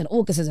the kids, and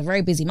August is a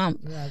very busy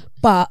month.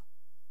 But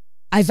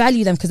I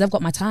value them because they've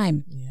got my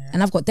time,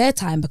 and I've got their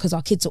time because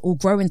our kids are all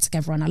growing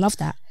together, and I love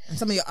that. And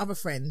some of your other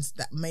friends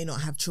that may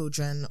not have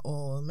children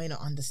or may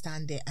not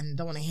understand it and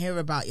don't want to hear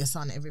about your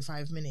son every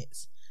 5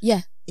 minutes.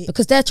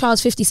 Because their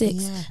child's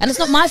 56. And it's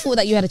not my fault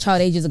that you had a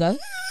child ages ago.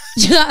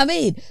 Do you know what I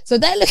mean? So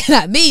they're looking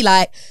at me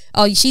like,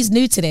 oh, she's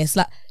new to this.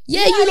 Like, you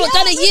lot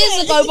done it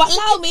years ago, but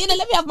allow me, and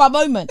let me have my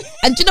moment.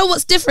 And do you know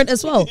what's different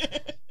as well?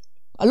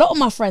 A lot of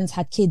my friends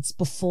had kids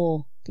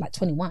before like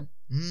 21.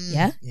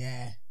 Yeah.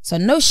 So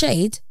no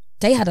shade,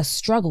 they had a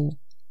struggle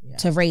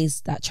to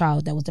raise that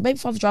child. There was the baby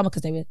father drama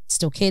because they were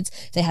still kids.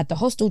 They had the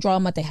hostel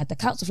drama. They had the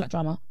council flat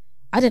drama.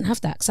 I didn't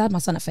have that because I had my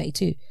son at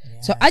 32.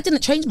 So I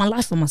didn't change my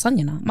life for my son,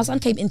 you know. My son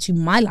came into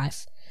my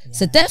life.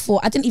 So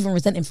therefore, I didn't even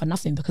resent him for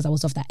nothing because I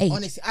was of that age.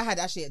 Honestly, I had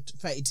Ashley at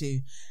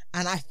 32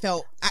 and I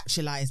felt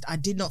actualized. I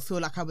did not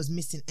feel like I was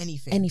missing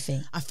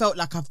anything. I felt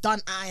like I've done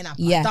Iron Up,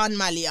 I've done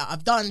Malia,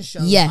 I've done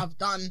shows, I've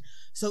done...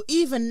 So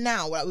even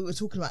now, like we were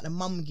talking about the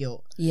mum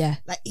guilt,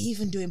 like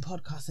even doing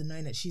podcasts and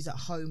knowing that she's at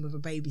home with a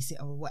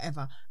babysitter or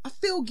whatever, I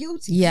feel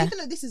guilty. Even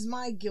though this is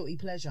my guilty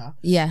pleasure,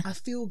 I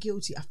feel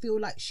guilty. I feel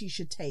like she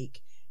should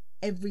take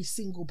every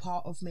single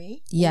part of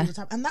me all the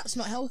time, and that's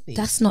not healthy.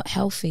 That's not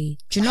healthy.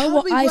 Do you know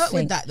what I think?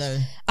 With that though,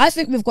 I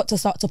think we've got to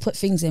start to put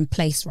things in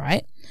place,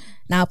 right?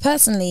 Now,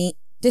 personally,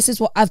 this is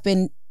what I've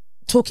been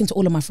talking to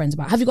all of my friends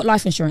about. Have you got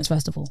life insurance,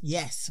 first of all?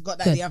 Yes, got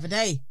that the other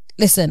day.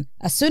 Listen,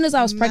 as soon as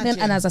I was pregnant,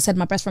 and as I said,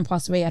 my best friend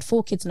passed away, I had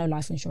 4 kids, no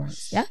life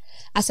insurance. Yeah,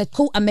 I said,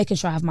 cool, I'm making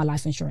sure I have my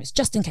life insurance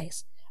just in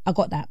case. I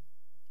got that.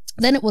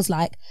 Then it was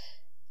like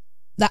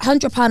that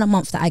 £100 a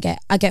month that I get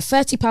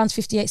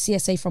 £30.58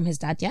 CSA from his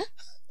dad. Yeah.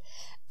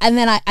 And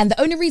then and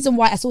the only reason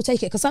why I still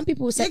take it, because some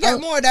people will say,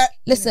 get more of that.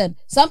 Listen,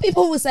 some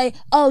people will say,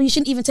 oh, you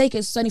shouldn't even take it,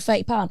 it's only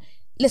 £30.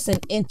 Listen,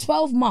 in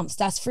 12 months,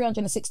 that's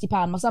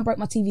 £360. My son broke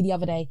my TV the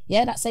other day.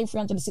 Yeah, that same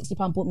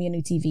 £360 bought me a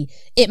new TV.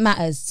 It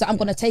matters. So I'm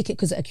going to take it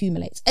because it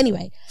accumulates.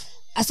 Anyway,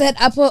 I said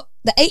I put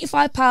the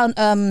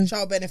 £85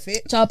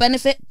 child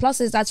benefit plus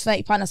his dad's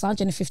 £30, that's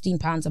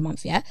 £115 a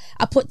month. Yeah,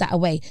 I put that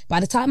away.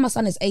 By the time my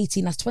son is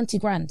 18, that's 20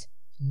 grand.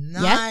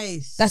 Nice.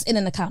 Yeah? That's in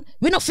an account.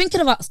 We're not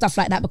thinking about stuff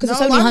like that because it's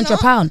only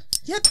 £100.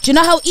 Yeah. Do you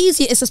know how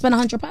easy it is to spend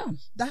 £100?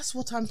 That's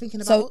what I'm thinking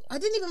about. So, I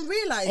didn't even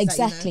realise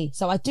exactly. That,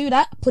 So I do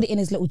that, put it in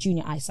his little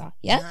junior ISA.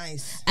 Yeah.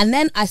 Nice. And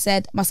then I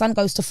said, my son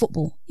goes to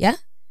football. Yeah.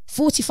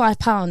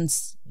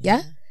 £45.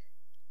 Yeah.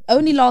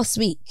 Only last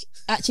week.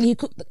 Actually,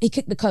 he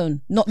kicked the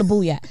cone, not the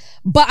ball yet.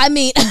 But I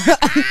mean,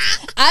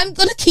 I'm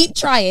gonna keep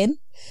trying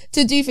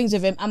to do things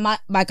with him. And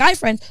my guy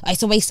friend,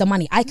 it's a waste of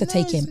money. I could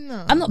take him.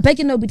 I'm not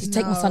begging nobody to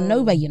take my son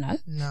nowhere, you know.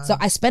 So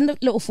I spend a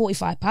little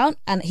 £45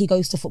 and he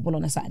goes to football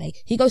on a Saturday.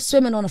 He goes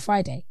swimming on a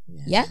Friday.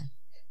 Yeah.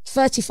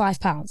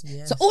 £35.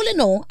 Yes. So all in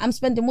all, I'm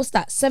spending, what's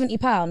that,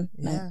 £70?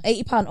 No,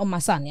 £80 on my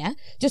son, yeah?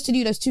 Just to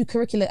do those 2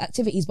 curricular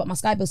activities, but my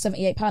Sky bill's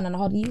 £78 and I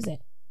hardly use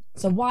it.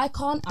 So why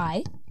can't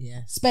I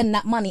spend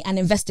that money and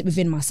invest it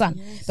within my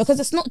son? Because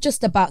it's not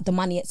just about the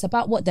money, it's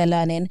about what they're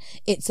learning,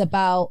 it's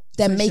about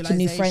them making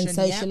new friends,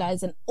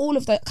 socializing, all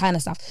of that kind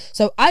of stuff.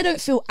 So I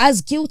don't feel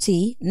as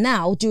guilty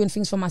now doing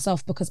things for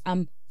myself because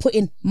I'm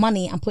putting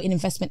money and putting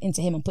investment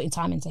into him and putting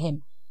time into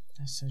him.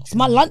 That's so true. It's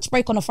my lunch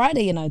break on a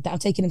Friday, you know, that I'm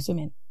taking him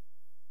swimming.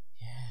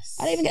 Yes.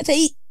 I don't even get to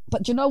eat.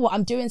 But do you know what?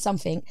 I'm doing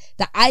something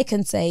that I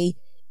can say,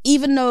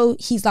 even though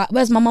he's like,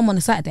 where's my mum on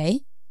a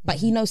Saturday? But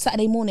he knows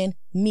Saturday morning,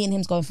 me and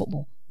him's going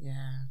football. Yeah.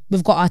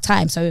 We've got our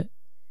time. So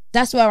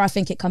that's where I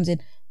think it comes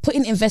in.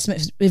 Putting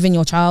investment within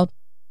your child,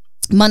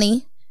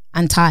 money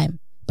and time.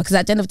 Because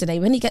at the end of the day,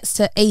 when he gets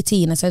to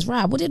 18 and says,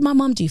 right, what did my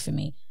mum do for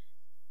me?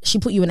 She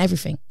put you in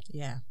everything.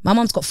 Yeah. My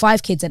mum's got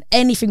 5 kids and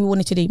anything we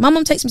wanted to do. My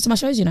mum takes me to my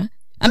shows, you know.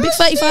 I'm big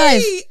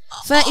 35.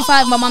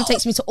 35, my mum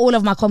takes me to all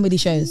of my comedy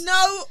shows.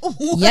 No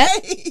way. Yeah.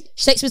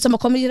 She takes me to my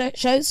comedy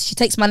shows. She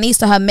takes my niece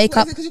to her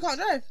makeup. Because you can't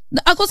drive?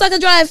 Of course I can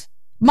drive.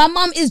 My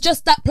mum is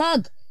just that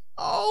plug.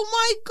 Oh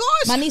my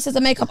gosh. My niece is a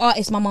makeup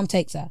artist, my mum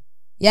takes her.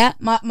 Yeah.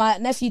 My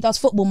nephew does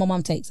football, my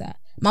mum takes her.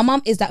 My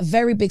mum is that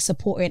very big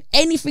supporter in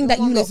anything that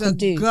you lot can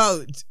do.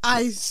 Goat.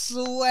 I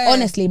swear.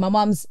 Honestly, my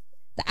mum's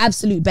the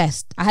absolute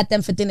best. I had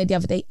them for dinner the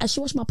other day and she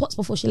washed my pots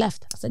before she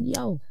left. I said,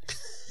 yo.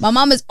 My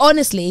mum is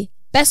honestly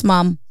best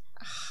mum,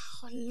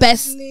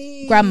 best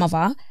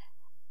grandmother.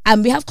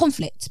 And we have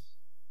conflict.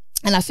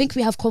 And I think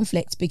we have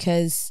conflict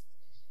because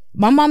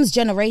my mum's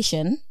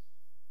generation,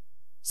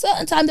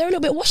 certain time they're a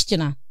little bit washed, you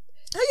know.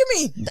 How you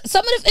mean?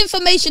 Some of the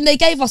information they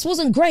gave us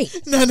wasn't great.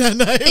 No.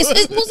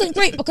 It wasn't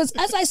great because,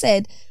 as I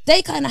said,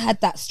 they kind of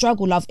had that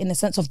struggle love in the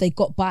sense of they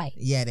got by.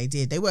 Yeah, they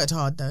did. They worked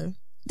hard though.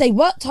 They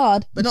worked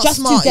hard, but not just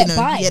smart, to get you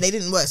know? by. Yeah, they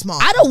didn't work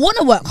smart. I don't want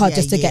to work hard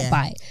just to get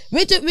by.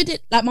 We did.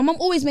 Like my mum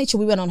always made sure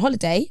we went on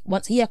holiday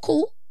once a year.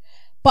 Cool,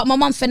 but my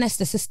mum finessed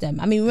the system.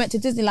 I mean, we went to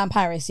Disneyland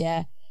Paris.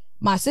 Yeah,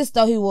 my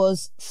sister who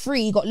was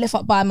 3 got left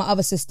up by my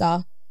other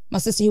sister. My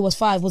sister who was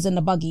 5 was in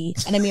the buggy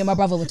and then me and my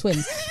brother were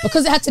twins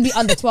because it had to be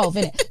under 12,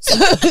 innit? So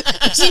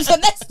she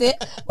finessed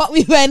it, but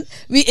we went,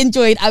 we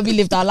enjoyed and we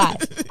lived our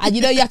life. And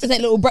you know, you have to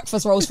take little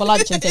breakfast rolls for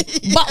lunch and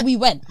things, but we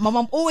went. My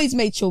mum always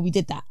made sure we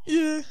did that.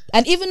 Yeah.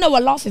 And even though I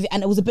laugh at it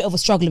and it was a bit of a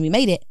struggle and we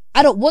made it,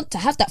 I don't want to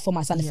have that for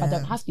my son if I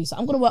don't have to. So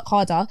I'm going to work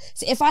harder.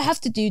 So if I have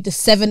to do the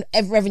 7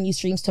 revenue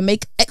streams to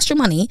make extra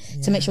money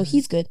to make sure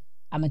he's good,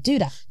 I'm going to do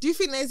that. Do you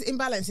think there's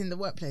imbalance in the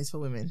workplace for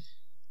women?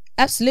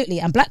 Absolutely.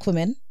 And black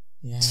women.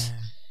 Yeah.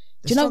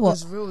 Do you know what?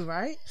 Is real,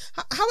 right?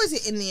 How is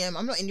it in the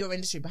I'm not in your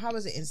industry, but how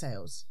is it in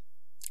sales?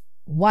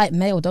 White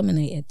male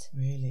dominated.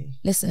 Really?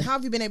 Listen. And how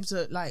have you been able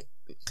to like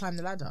climb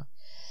the ladder?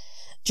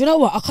 Do you know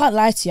what? I can't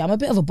lie to you. I'm a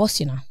bit of a boss,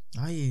 you know.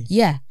 Are you?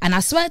 Yeah. And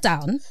I swear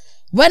down,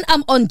 when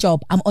I'm on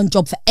job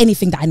for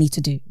anything that I need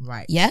to do.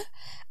 Right. Yeah.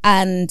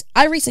 And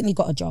I recently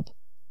got a job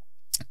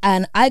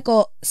and I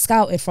got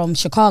scouted from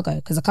Chicago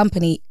because a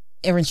company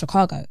are in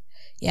Chicago.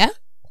 Yeah.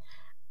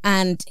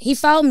 And he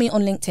found me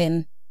on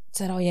LinkedIn,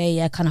 said, oh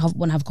yeah, kind of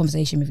want to have a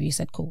conversation with you. He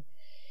said, cool.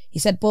 He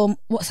said, boom,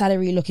 what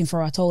salary are you looking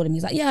for? I told him.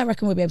 He's like, yeah, I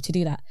reckon we'll be able to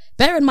do that.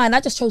 Bear in mind, I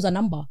just chose a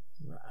number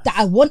that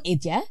I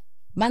wanted, yeah?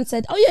 Man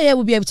said, oh yeah,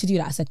 we'll be able to do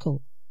that. I said,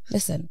 cool.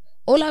 Listen,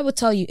 all I would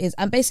tell you is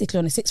I'm basically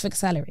on a 6-figure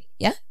salary,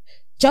 yeah?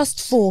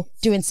 Just for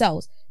doing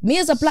sales. Me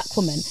as a black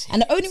woman,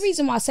 and the only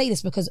reason why I say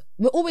this because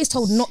we're always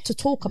told not to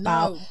talk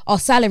about our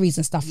salaries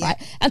and stuff, right?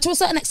 And to a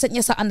certain extent,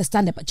 yes, I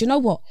understand it. But do you know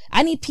what?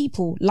 I need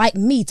people like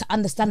me to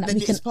understand that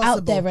we can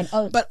out there and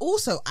own. But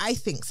also, I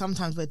think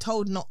sometimes we're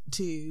told not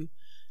to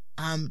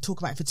talk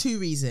about it for 2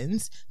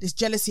 reasons. This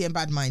jealousy and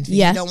bad mind thing.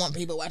 You don't want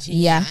people watching.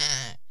 Yeah.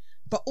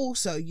 But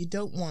also, you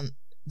don't want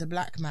the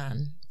black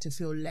man to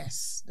feel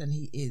less than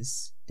he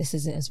is. This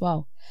is it as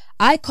well.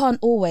 I can't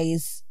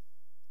always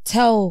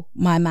tell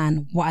my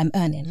man what I'm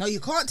earning. No, you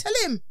can't tell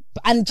him.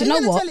 And do you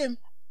know what? Tell him?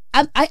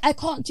 I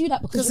can't do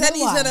that because then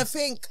he's going to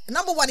think,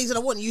 number one, he's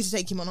going to want you to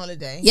take him on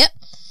holiday. Yep.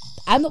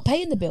 I'm not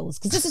paying the bills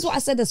because this is what I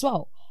said as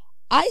well.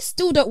 I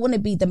still don't want to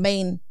be the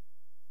main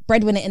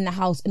breadwinner in the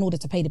house in order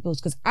to pay the bills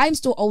because I'm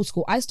still old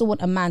school. I still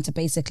want a man to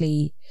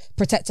basically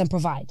protect and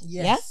provide.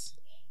 Yes. Yeah?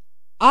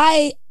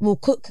 I will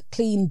cook,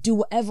 clean, do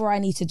whatever I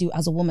need to do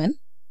as a woman,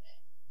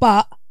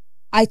 but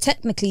I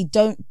technically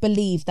don't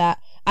believe that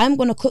I'm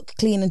going to cook,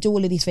 clean and do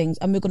all of these things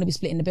and we're going to be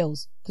splitting the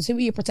bills. Because who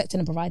are you protecting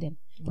and providing?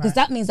 Because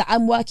that means that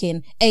I'm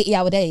working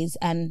 80-hour days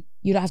and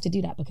you don't have to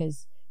do that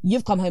because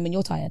you've come home and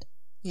you're tired.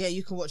 Yeah,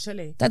 you can watch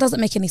telly. That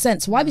doesn't make any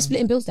sense. Why are we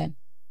splitting bills then?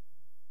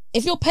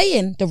 If you're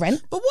paying the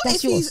rent, but what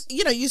if yours.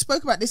 He's, you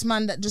spoke about this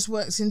man that just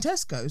works in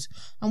Tesco's.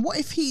 And what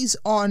if he's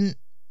on,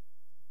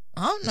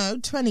 I don't know,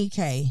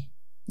 20k?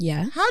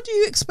 Yeah. How do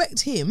you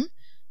expect him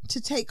to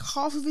take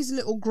half of his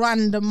little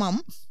grand a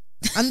month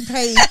and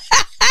pay...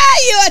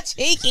 You are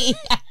cheeky.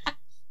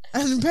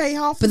 And pay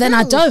half the bills? But then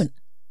I don't.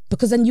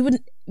 Because then you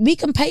wouldn't... We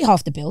can pay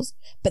half the bills,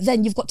 but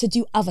then you've got to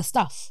do other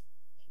stuff.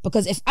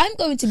 Because if I'm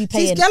going to be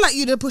paying... See, it's girl like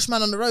you to push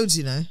man on the roads,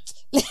 you know?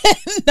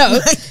 No.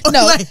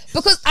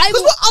 Because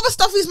what other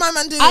stuff is my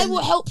man doing? I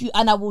will help you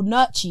and I will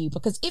nurture you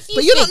because if you...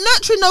 But you're not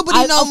nurturing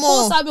nobody no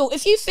more. Of course I will.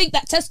 If you think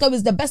that Tesco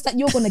is the best that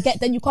you're going to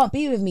get, then you can't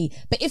be with me.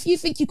 But if you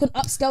think you can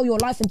upscale your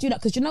life and do that,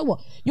 because you know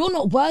what? You're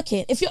not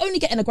working. If you're only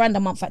getting a grand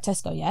a month at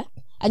Tesco, yeah?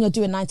 And you're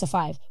doing 9 to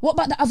 5. What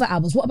about the other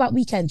hours? What about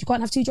weekends? You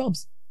can't have 2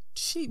 jobs.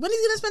 When is he going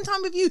to spend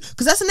time with you?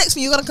 Because that's the next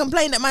thing. You're going to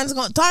complain that man's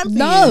got time for you.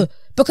 No,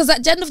 because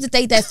at the end of the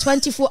day, there's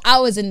 24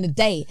 hours in the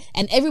day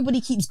and everybody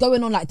keeps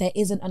going on like there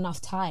isn't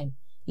enough time.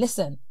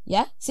 Listen,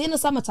 yeah? See, in the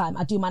summertime,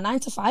 I do my 9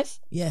 to 5.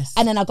 Yes.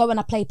 And then I go and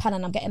I play pan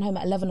and I'm getting home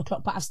at 11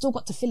 o'clock, but I've still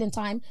got to fill in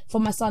time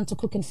for my son to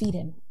cook and feed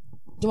him.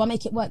 Do I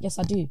make it work? Yes,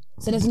 I do.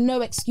 So there's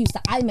no excuse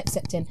that I'm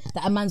accepting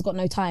that a man's got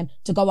no time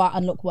to go out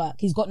and look work.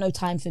 He's got no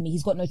time for me.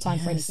 He's got no time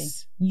for anything.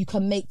 You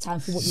can make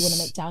time for what you want to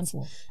make time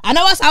for. I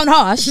know I sound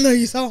harsh. No,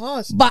 you sound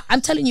harsh. But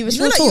I'm telling you, it's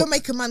real like talk. You'll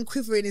make a man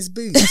quiver in his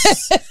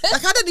boots.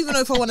 Like, I don't even know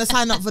if I want to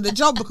sign up for the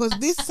job because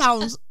this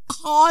sounds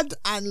hard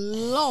and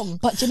long.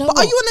 But you know what?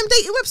 Are you on them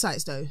dating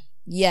websites though?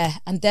 Yeah,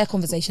 and their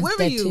conversations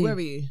Where are you? Too. Where are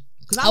you?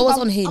 I was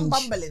on Hinge. I'm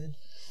bumbling.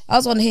 I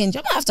was on Hinge.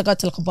 I might have to go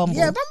to like a Bumble.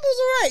 Yeah,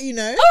 Bumble's alright, you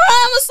know. Alright,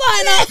 I'm a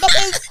sign up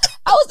because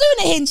I was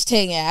doing a Hinge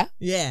thing, yeah?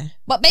 Yeah.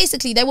 But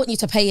basically, they want you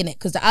to pay in it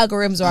because the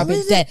algorithms are a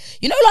bit dead.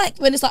 You know, like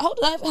when it's like, hold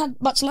on, I haven't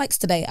had much likes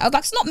today. I was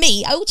like, it's not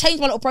me. I will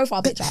change my little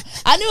profile picture.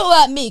 I knew it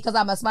weren't me because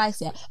I'm a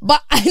spicy,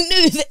 but I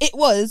knew that it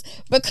was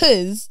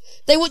because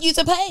they want you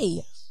to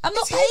pay. I'm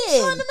not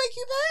paying. Trying to make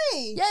you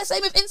pay. Yeah,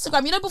 same with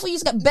Instagram. You know, before you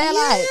used to get bare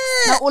likes,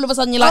 now all of a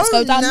sudden your likes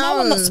go down. No,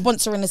 I'm not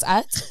sponsoring this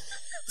ad.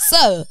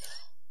 So,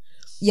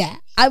 yeah,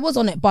 I was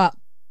on it, but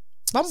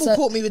Bumble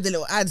caught me with the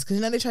little ads because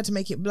you know they tried to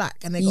make it black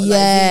and they got like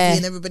Vivi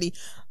and everybody,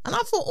 and I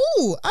thought,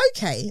 oh,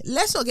 okay,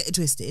 let's not get it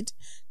twisted.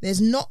 There's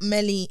not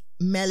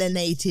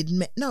melanated.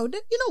 No,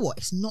 you know what?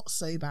 It's not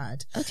so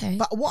bad. Okay,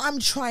 but what I'm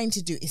trying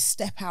to do is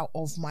step out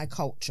of my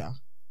culture.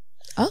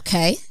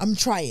 Okay, I'm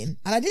trying,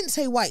 and I didn't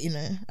say white. You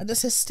know, I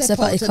just said step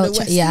out to the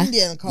West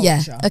Indian culture.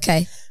 Yeah,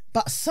 okay.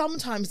 But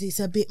sometimes it's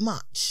a bit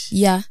much.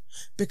 Yeah,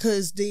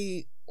 because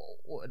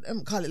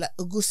call it like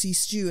Agusi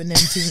stew and them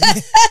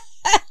things.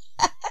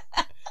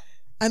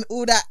 And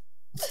all that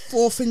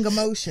 4-finger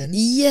motion.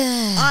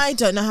 Yeah. I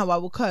don't know how I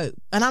will cope.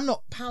 And I'm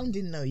not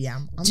pounding no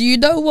yam. Do you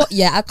know what?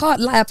 Yeah, I can't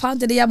lie. I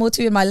pounded a yam or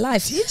 2 in my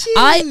life. Did you?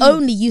 I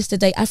only used to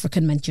date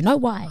African men. Do you know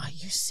why? Are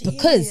you serious?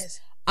 Because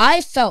I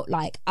felt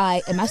like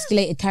I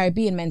emasculated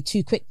Caribbean men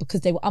too quick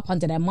because they were up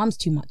under their mums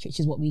too much, which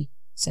is what we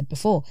said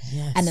before.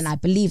 Yes. And then I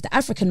believe the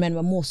African men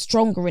were more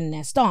stronger in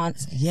their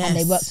stance and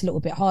they worked a little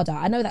bit harder.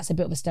 I know that's a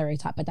bit of a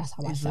stereotype, but that's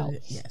how I felt.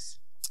 Yes.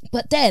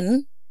 But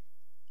then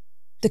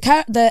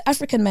the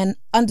African men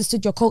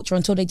understood your culture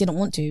until they didn't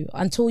want to,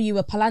 until you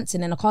were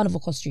palancing in a carnival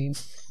costume,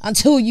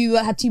 until you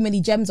had too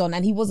many gems on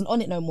and he wasn't on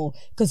it no more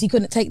because he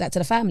couldn't take that to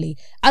the family.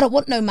 I don't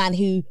want no man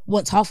who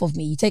wants half of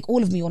me. You take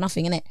all of me or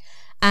nothing, innit?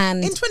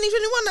 And in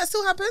 2021 that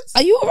still happens?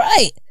 Are you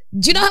alright?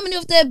 Do you know how many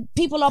of their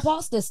people are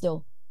pastors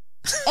still?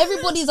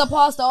 Everybody's a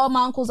pastor. Oh,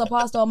 my uncle's a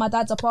pastor. Oh, my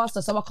dad's a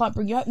pastor, so I can't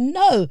bring you home.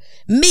 No,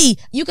 me,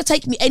 you could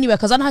take me anywhere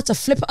because I know how to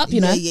flip it up,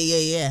 you know?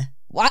 Yeah.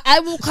 I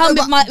will come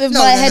with my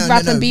head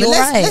wrap and be all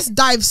right. Let's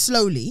dive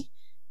slowly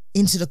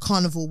into the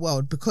carnival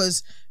world,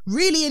 because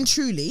really and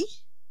truly,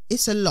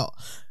 it's a lot.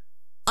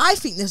 I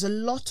think there's a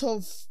lot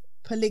of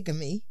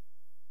polygamy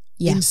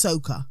in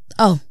soca.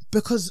 Oh,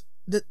 because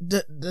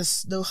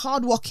the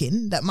hard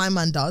walking that my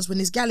man does when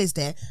his gal is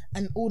there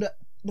and all the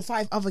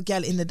 5 other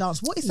gal in the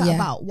dance. What is that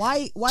about?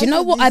 Why? Do you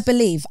know what I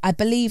believe? I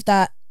believe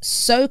that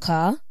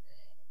soca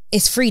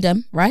is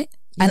freedom, right?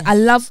 And I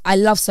love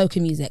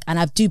soca music, and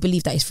I do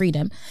believe that it's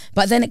freedom.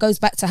 But then it goes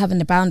back to having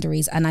the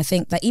boundaries. And I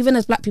think that even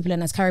as black people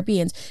and as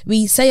Caribbeans,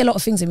 we say a lot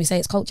of things and we say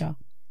it's culture.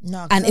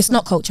 No, and it's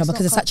not culture,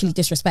 because it's actually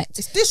disrespect.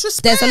 It's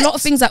disrespect. There's a lot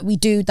of things that we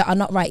do that are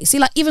not right. See,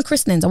 like even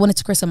christenings, I wanted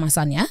to christen my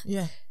son, yeah?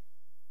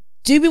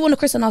 Do we want to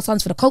christen our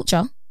sons for the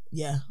culture?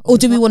 Yeah. Or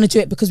do we want to do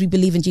it because we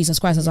believe in Jesus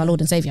Christ as our Lord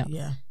and Saviour?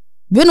 Yeah.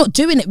 We're not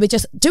doing it. We're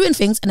just doing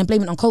things and then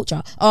blaming it on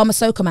culture. Oh, I'm a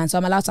soca man, so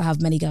I'm allowed to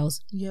have many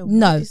girls. Yeah,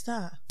 what is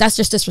that? That's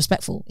just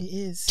disrespectful. It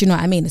is. Do you know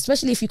what I mean?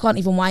 Especially if you can't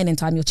even whine in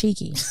time, you're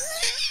cheeky.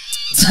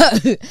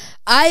 So,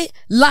 I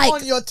like...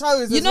 On your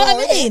toes, you know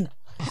what I mean?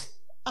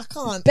 I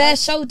can't. Bare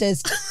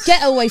shoulders.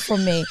 Get away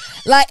from me.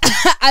 Like,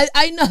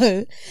 I know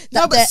that...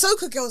 No, but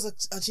soca girls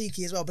are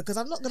cheeky as well, because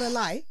I'm not going to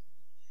lie.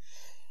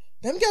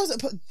 Them girls that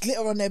put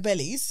glitter on their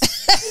bellies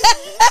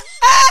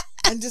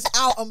and just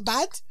out and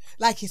bad,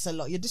 like, it's a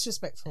lot. You're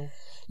disrespectful.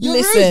 You're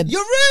rude.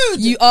 You're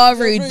rude. You are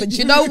rude, but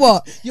you know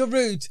what? You're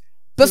rude.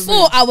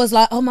 Before, I was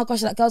like, oh my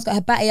gosh, that girl's got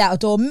her batty out the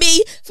door.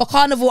 Me, for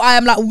carnival, I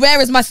am like, where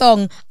is my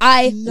thong?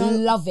 I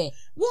love it.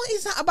 What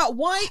is that about?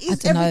 Why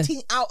is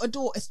everything out the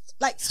door? It's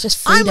like, it's just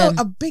freedom. I'm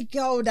a big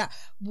girl that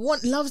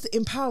loves the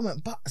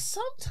empowerment, but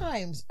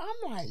sometimes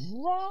I'm like,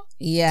 raw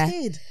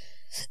kid.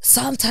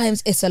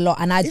 Sometimes it's a lot,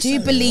 and I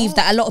do believe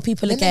that a lot of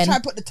people then again they try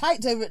to put the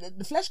tights over it,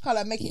 the flesh colour,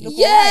 and make it look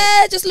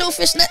just little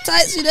fishnet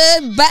tights, you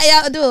know, batty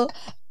out the door.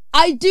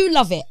 I do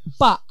love it,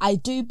 but I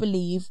do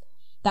believe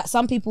that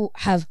some people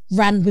have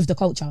ran with the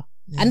culture.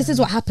 And this is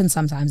what happens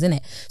sometimes, isn't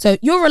it? So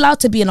you're allowed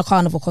to be in a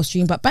carnival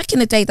costume, but back in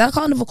the day, that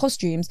carnival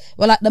costumes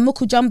were like the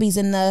muku jumbies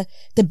and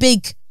the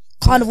big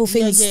carnival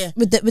things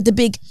with the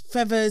big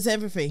feathers,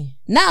 everything.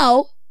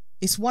 Now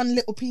it's one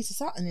little piece of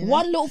something, you know?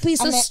 One little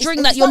piece of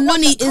string that your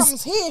nonny is...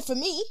 comes here for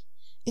me.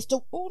 It's the...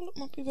 Oh, look,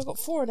 my people got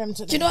 4 of them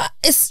today. Do you know what?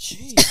 It's...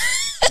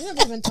 Jeez. You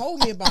never even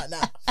told me about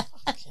that.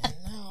 Fucking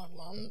hell,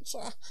 man.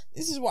 So,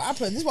 this is what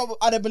happened. This is what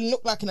I'd have been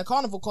look like in a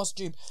carnival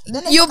costume.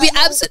 You'll be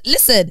absolute...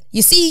 Listen,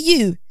 you see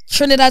you,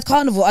 Trinidad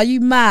Carnival, are you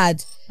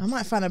mad? I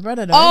might find a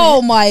brother though.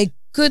 Oh my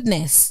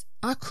goodness.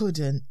 I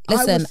couldn't.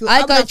 Listen,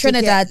 I go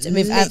Trinidad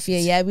with Anthea,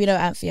 yeah? We know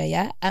Anthea,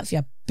 yeah?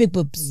 Anthea, big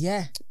boobs.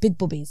 Yeah. Big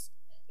boobies.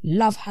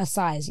 Love her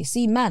size. You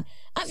see, man,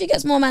 Anthea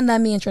gets more man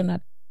than me in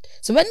Trinidad.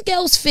 So when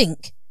girls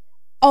think,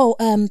 oh,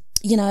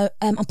 you know,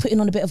 I'm putting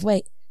on a bit of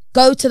weight,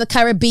 go to the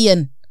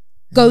Caribbean.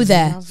 Go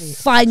there.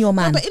 Find your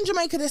man. No, but in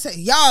Jamaica they say,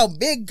 yo,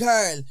 big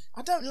girl.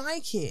 I don't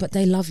like it. But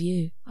they love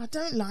you. I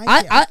don't like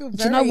it. I feel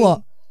do you know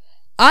what?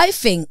 I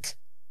think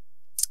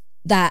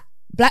that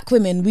black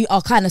women, we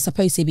are kind of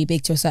supposed to be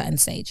big to a certain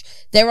stage.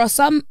 There are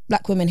some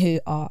black women who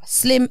are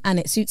slim and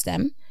it suits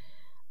them.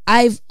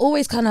 I've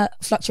always kind of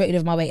fluctuated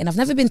with my weight, and I've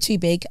never been too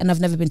big and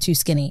I've never been too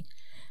skinny.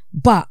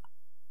 But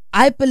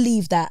I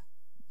believe that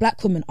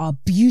black women are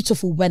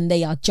beautiful when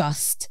they are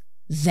just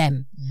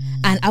them.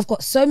 And I've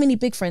got so many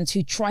big friends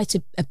who try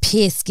to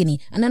appear skinny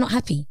and they're not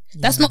happy.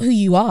 That's not who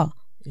you are.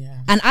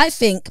 And I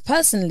think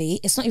personally,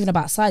 it's not even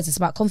about size, it's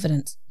about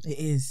confidence. It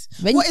is.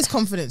 What is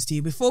confidence to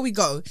you? Before we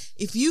go,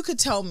 if you could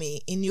tell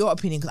me, in your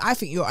opinion, because I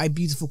think you're a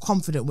beautiful,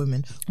 confident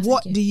woman,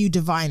 what do you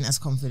define as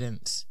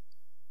confidence?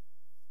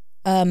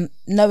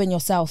 Knowing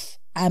yourself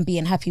and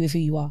being happy with who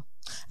you are.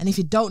 And if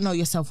you don't know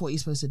yourself, what are you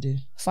supposed to do?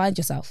 Find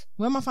yourself.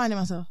 Where am I finding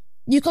myself?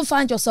 You can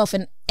find yourself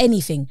in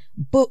anything.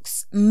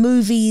 Books,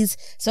 movies,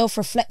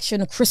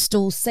 self-reflection,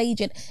 crystals,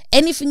 saging.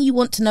 Anything you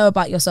want to know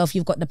about yourself,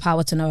 you've got the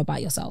power to know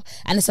about yourself.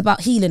 And it's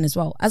about healing as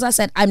well. As I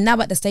said, I'm now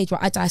at the stage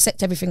where I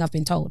dissect everything I've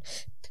been told.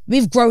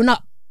 We've grown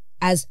up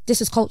as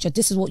this is culture,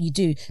 this is what you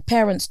do.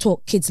 Parents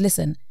talk, kids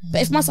listen.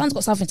 But if my son's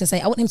got something to say,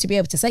 I want him to be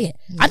able to say it.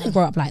 I didn't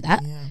grow up like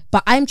that.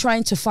 But I'm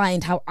trying to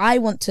find how I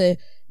want to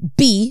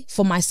be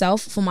for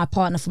myself, for my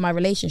partner, for my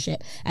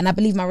relationship. And I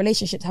believe my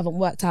relationships haven't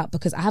worked out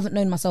because I haven't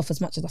known myself as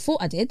much as I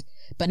thought I did.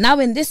 But now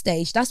in this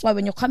stage, that's why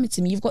when you're coming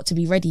to me, you've got to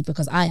be ready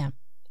because I am.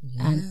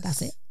 And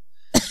that's it.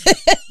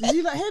 Did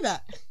you not hear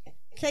that?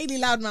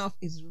 Kayleigh Loudmouth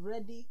is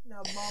ready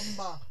now,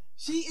 mamba.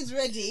 She is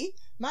ready.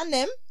 Man,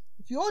 them,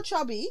 if you're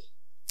chubby,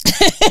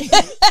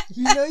 if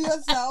you know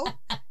yourself,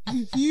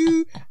 if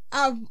you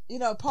have, you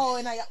know, power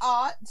in your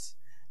art,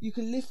 you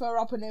can lift her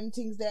up and them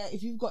things there.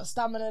 If you've got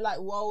stamina, like,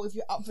 whoa, if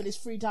you're up for this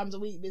 3 times a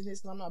week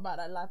business, because I'm not about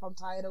that life, I'm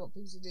tired, I've got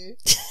things to do.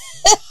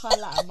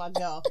 Highlight of my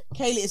girl.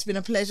 Kayleigh, it's been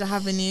a pleasure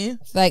having you.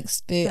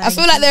 Thanks, boo. I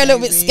feel like they're a little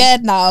bit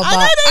scared now, but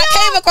I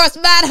came across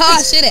mad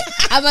harsh,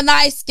 innit? I'm a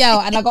nice girl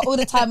and I got all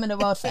the time in the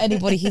world for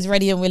anybody who's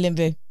ready and willing,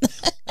 boo.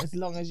 As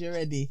long as you're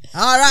ready.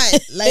 All right,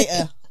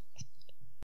 later.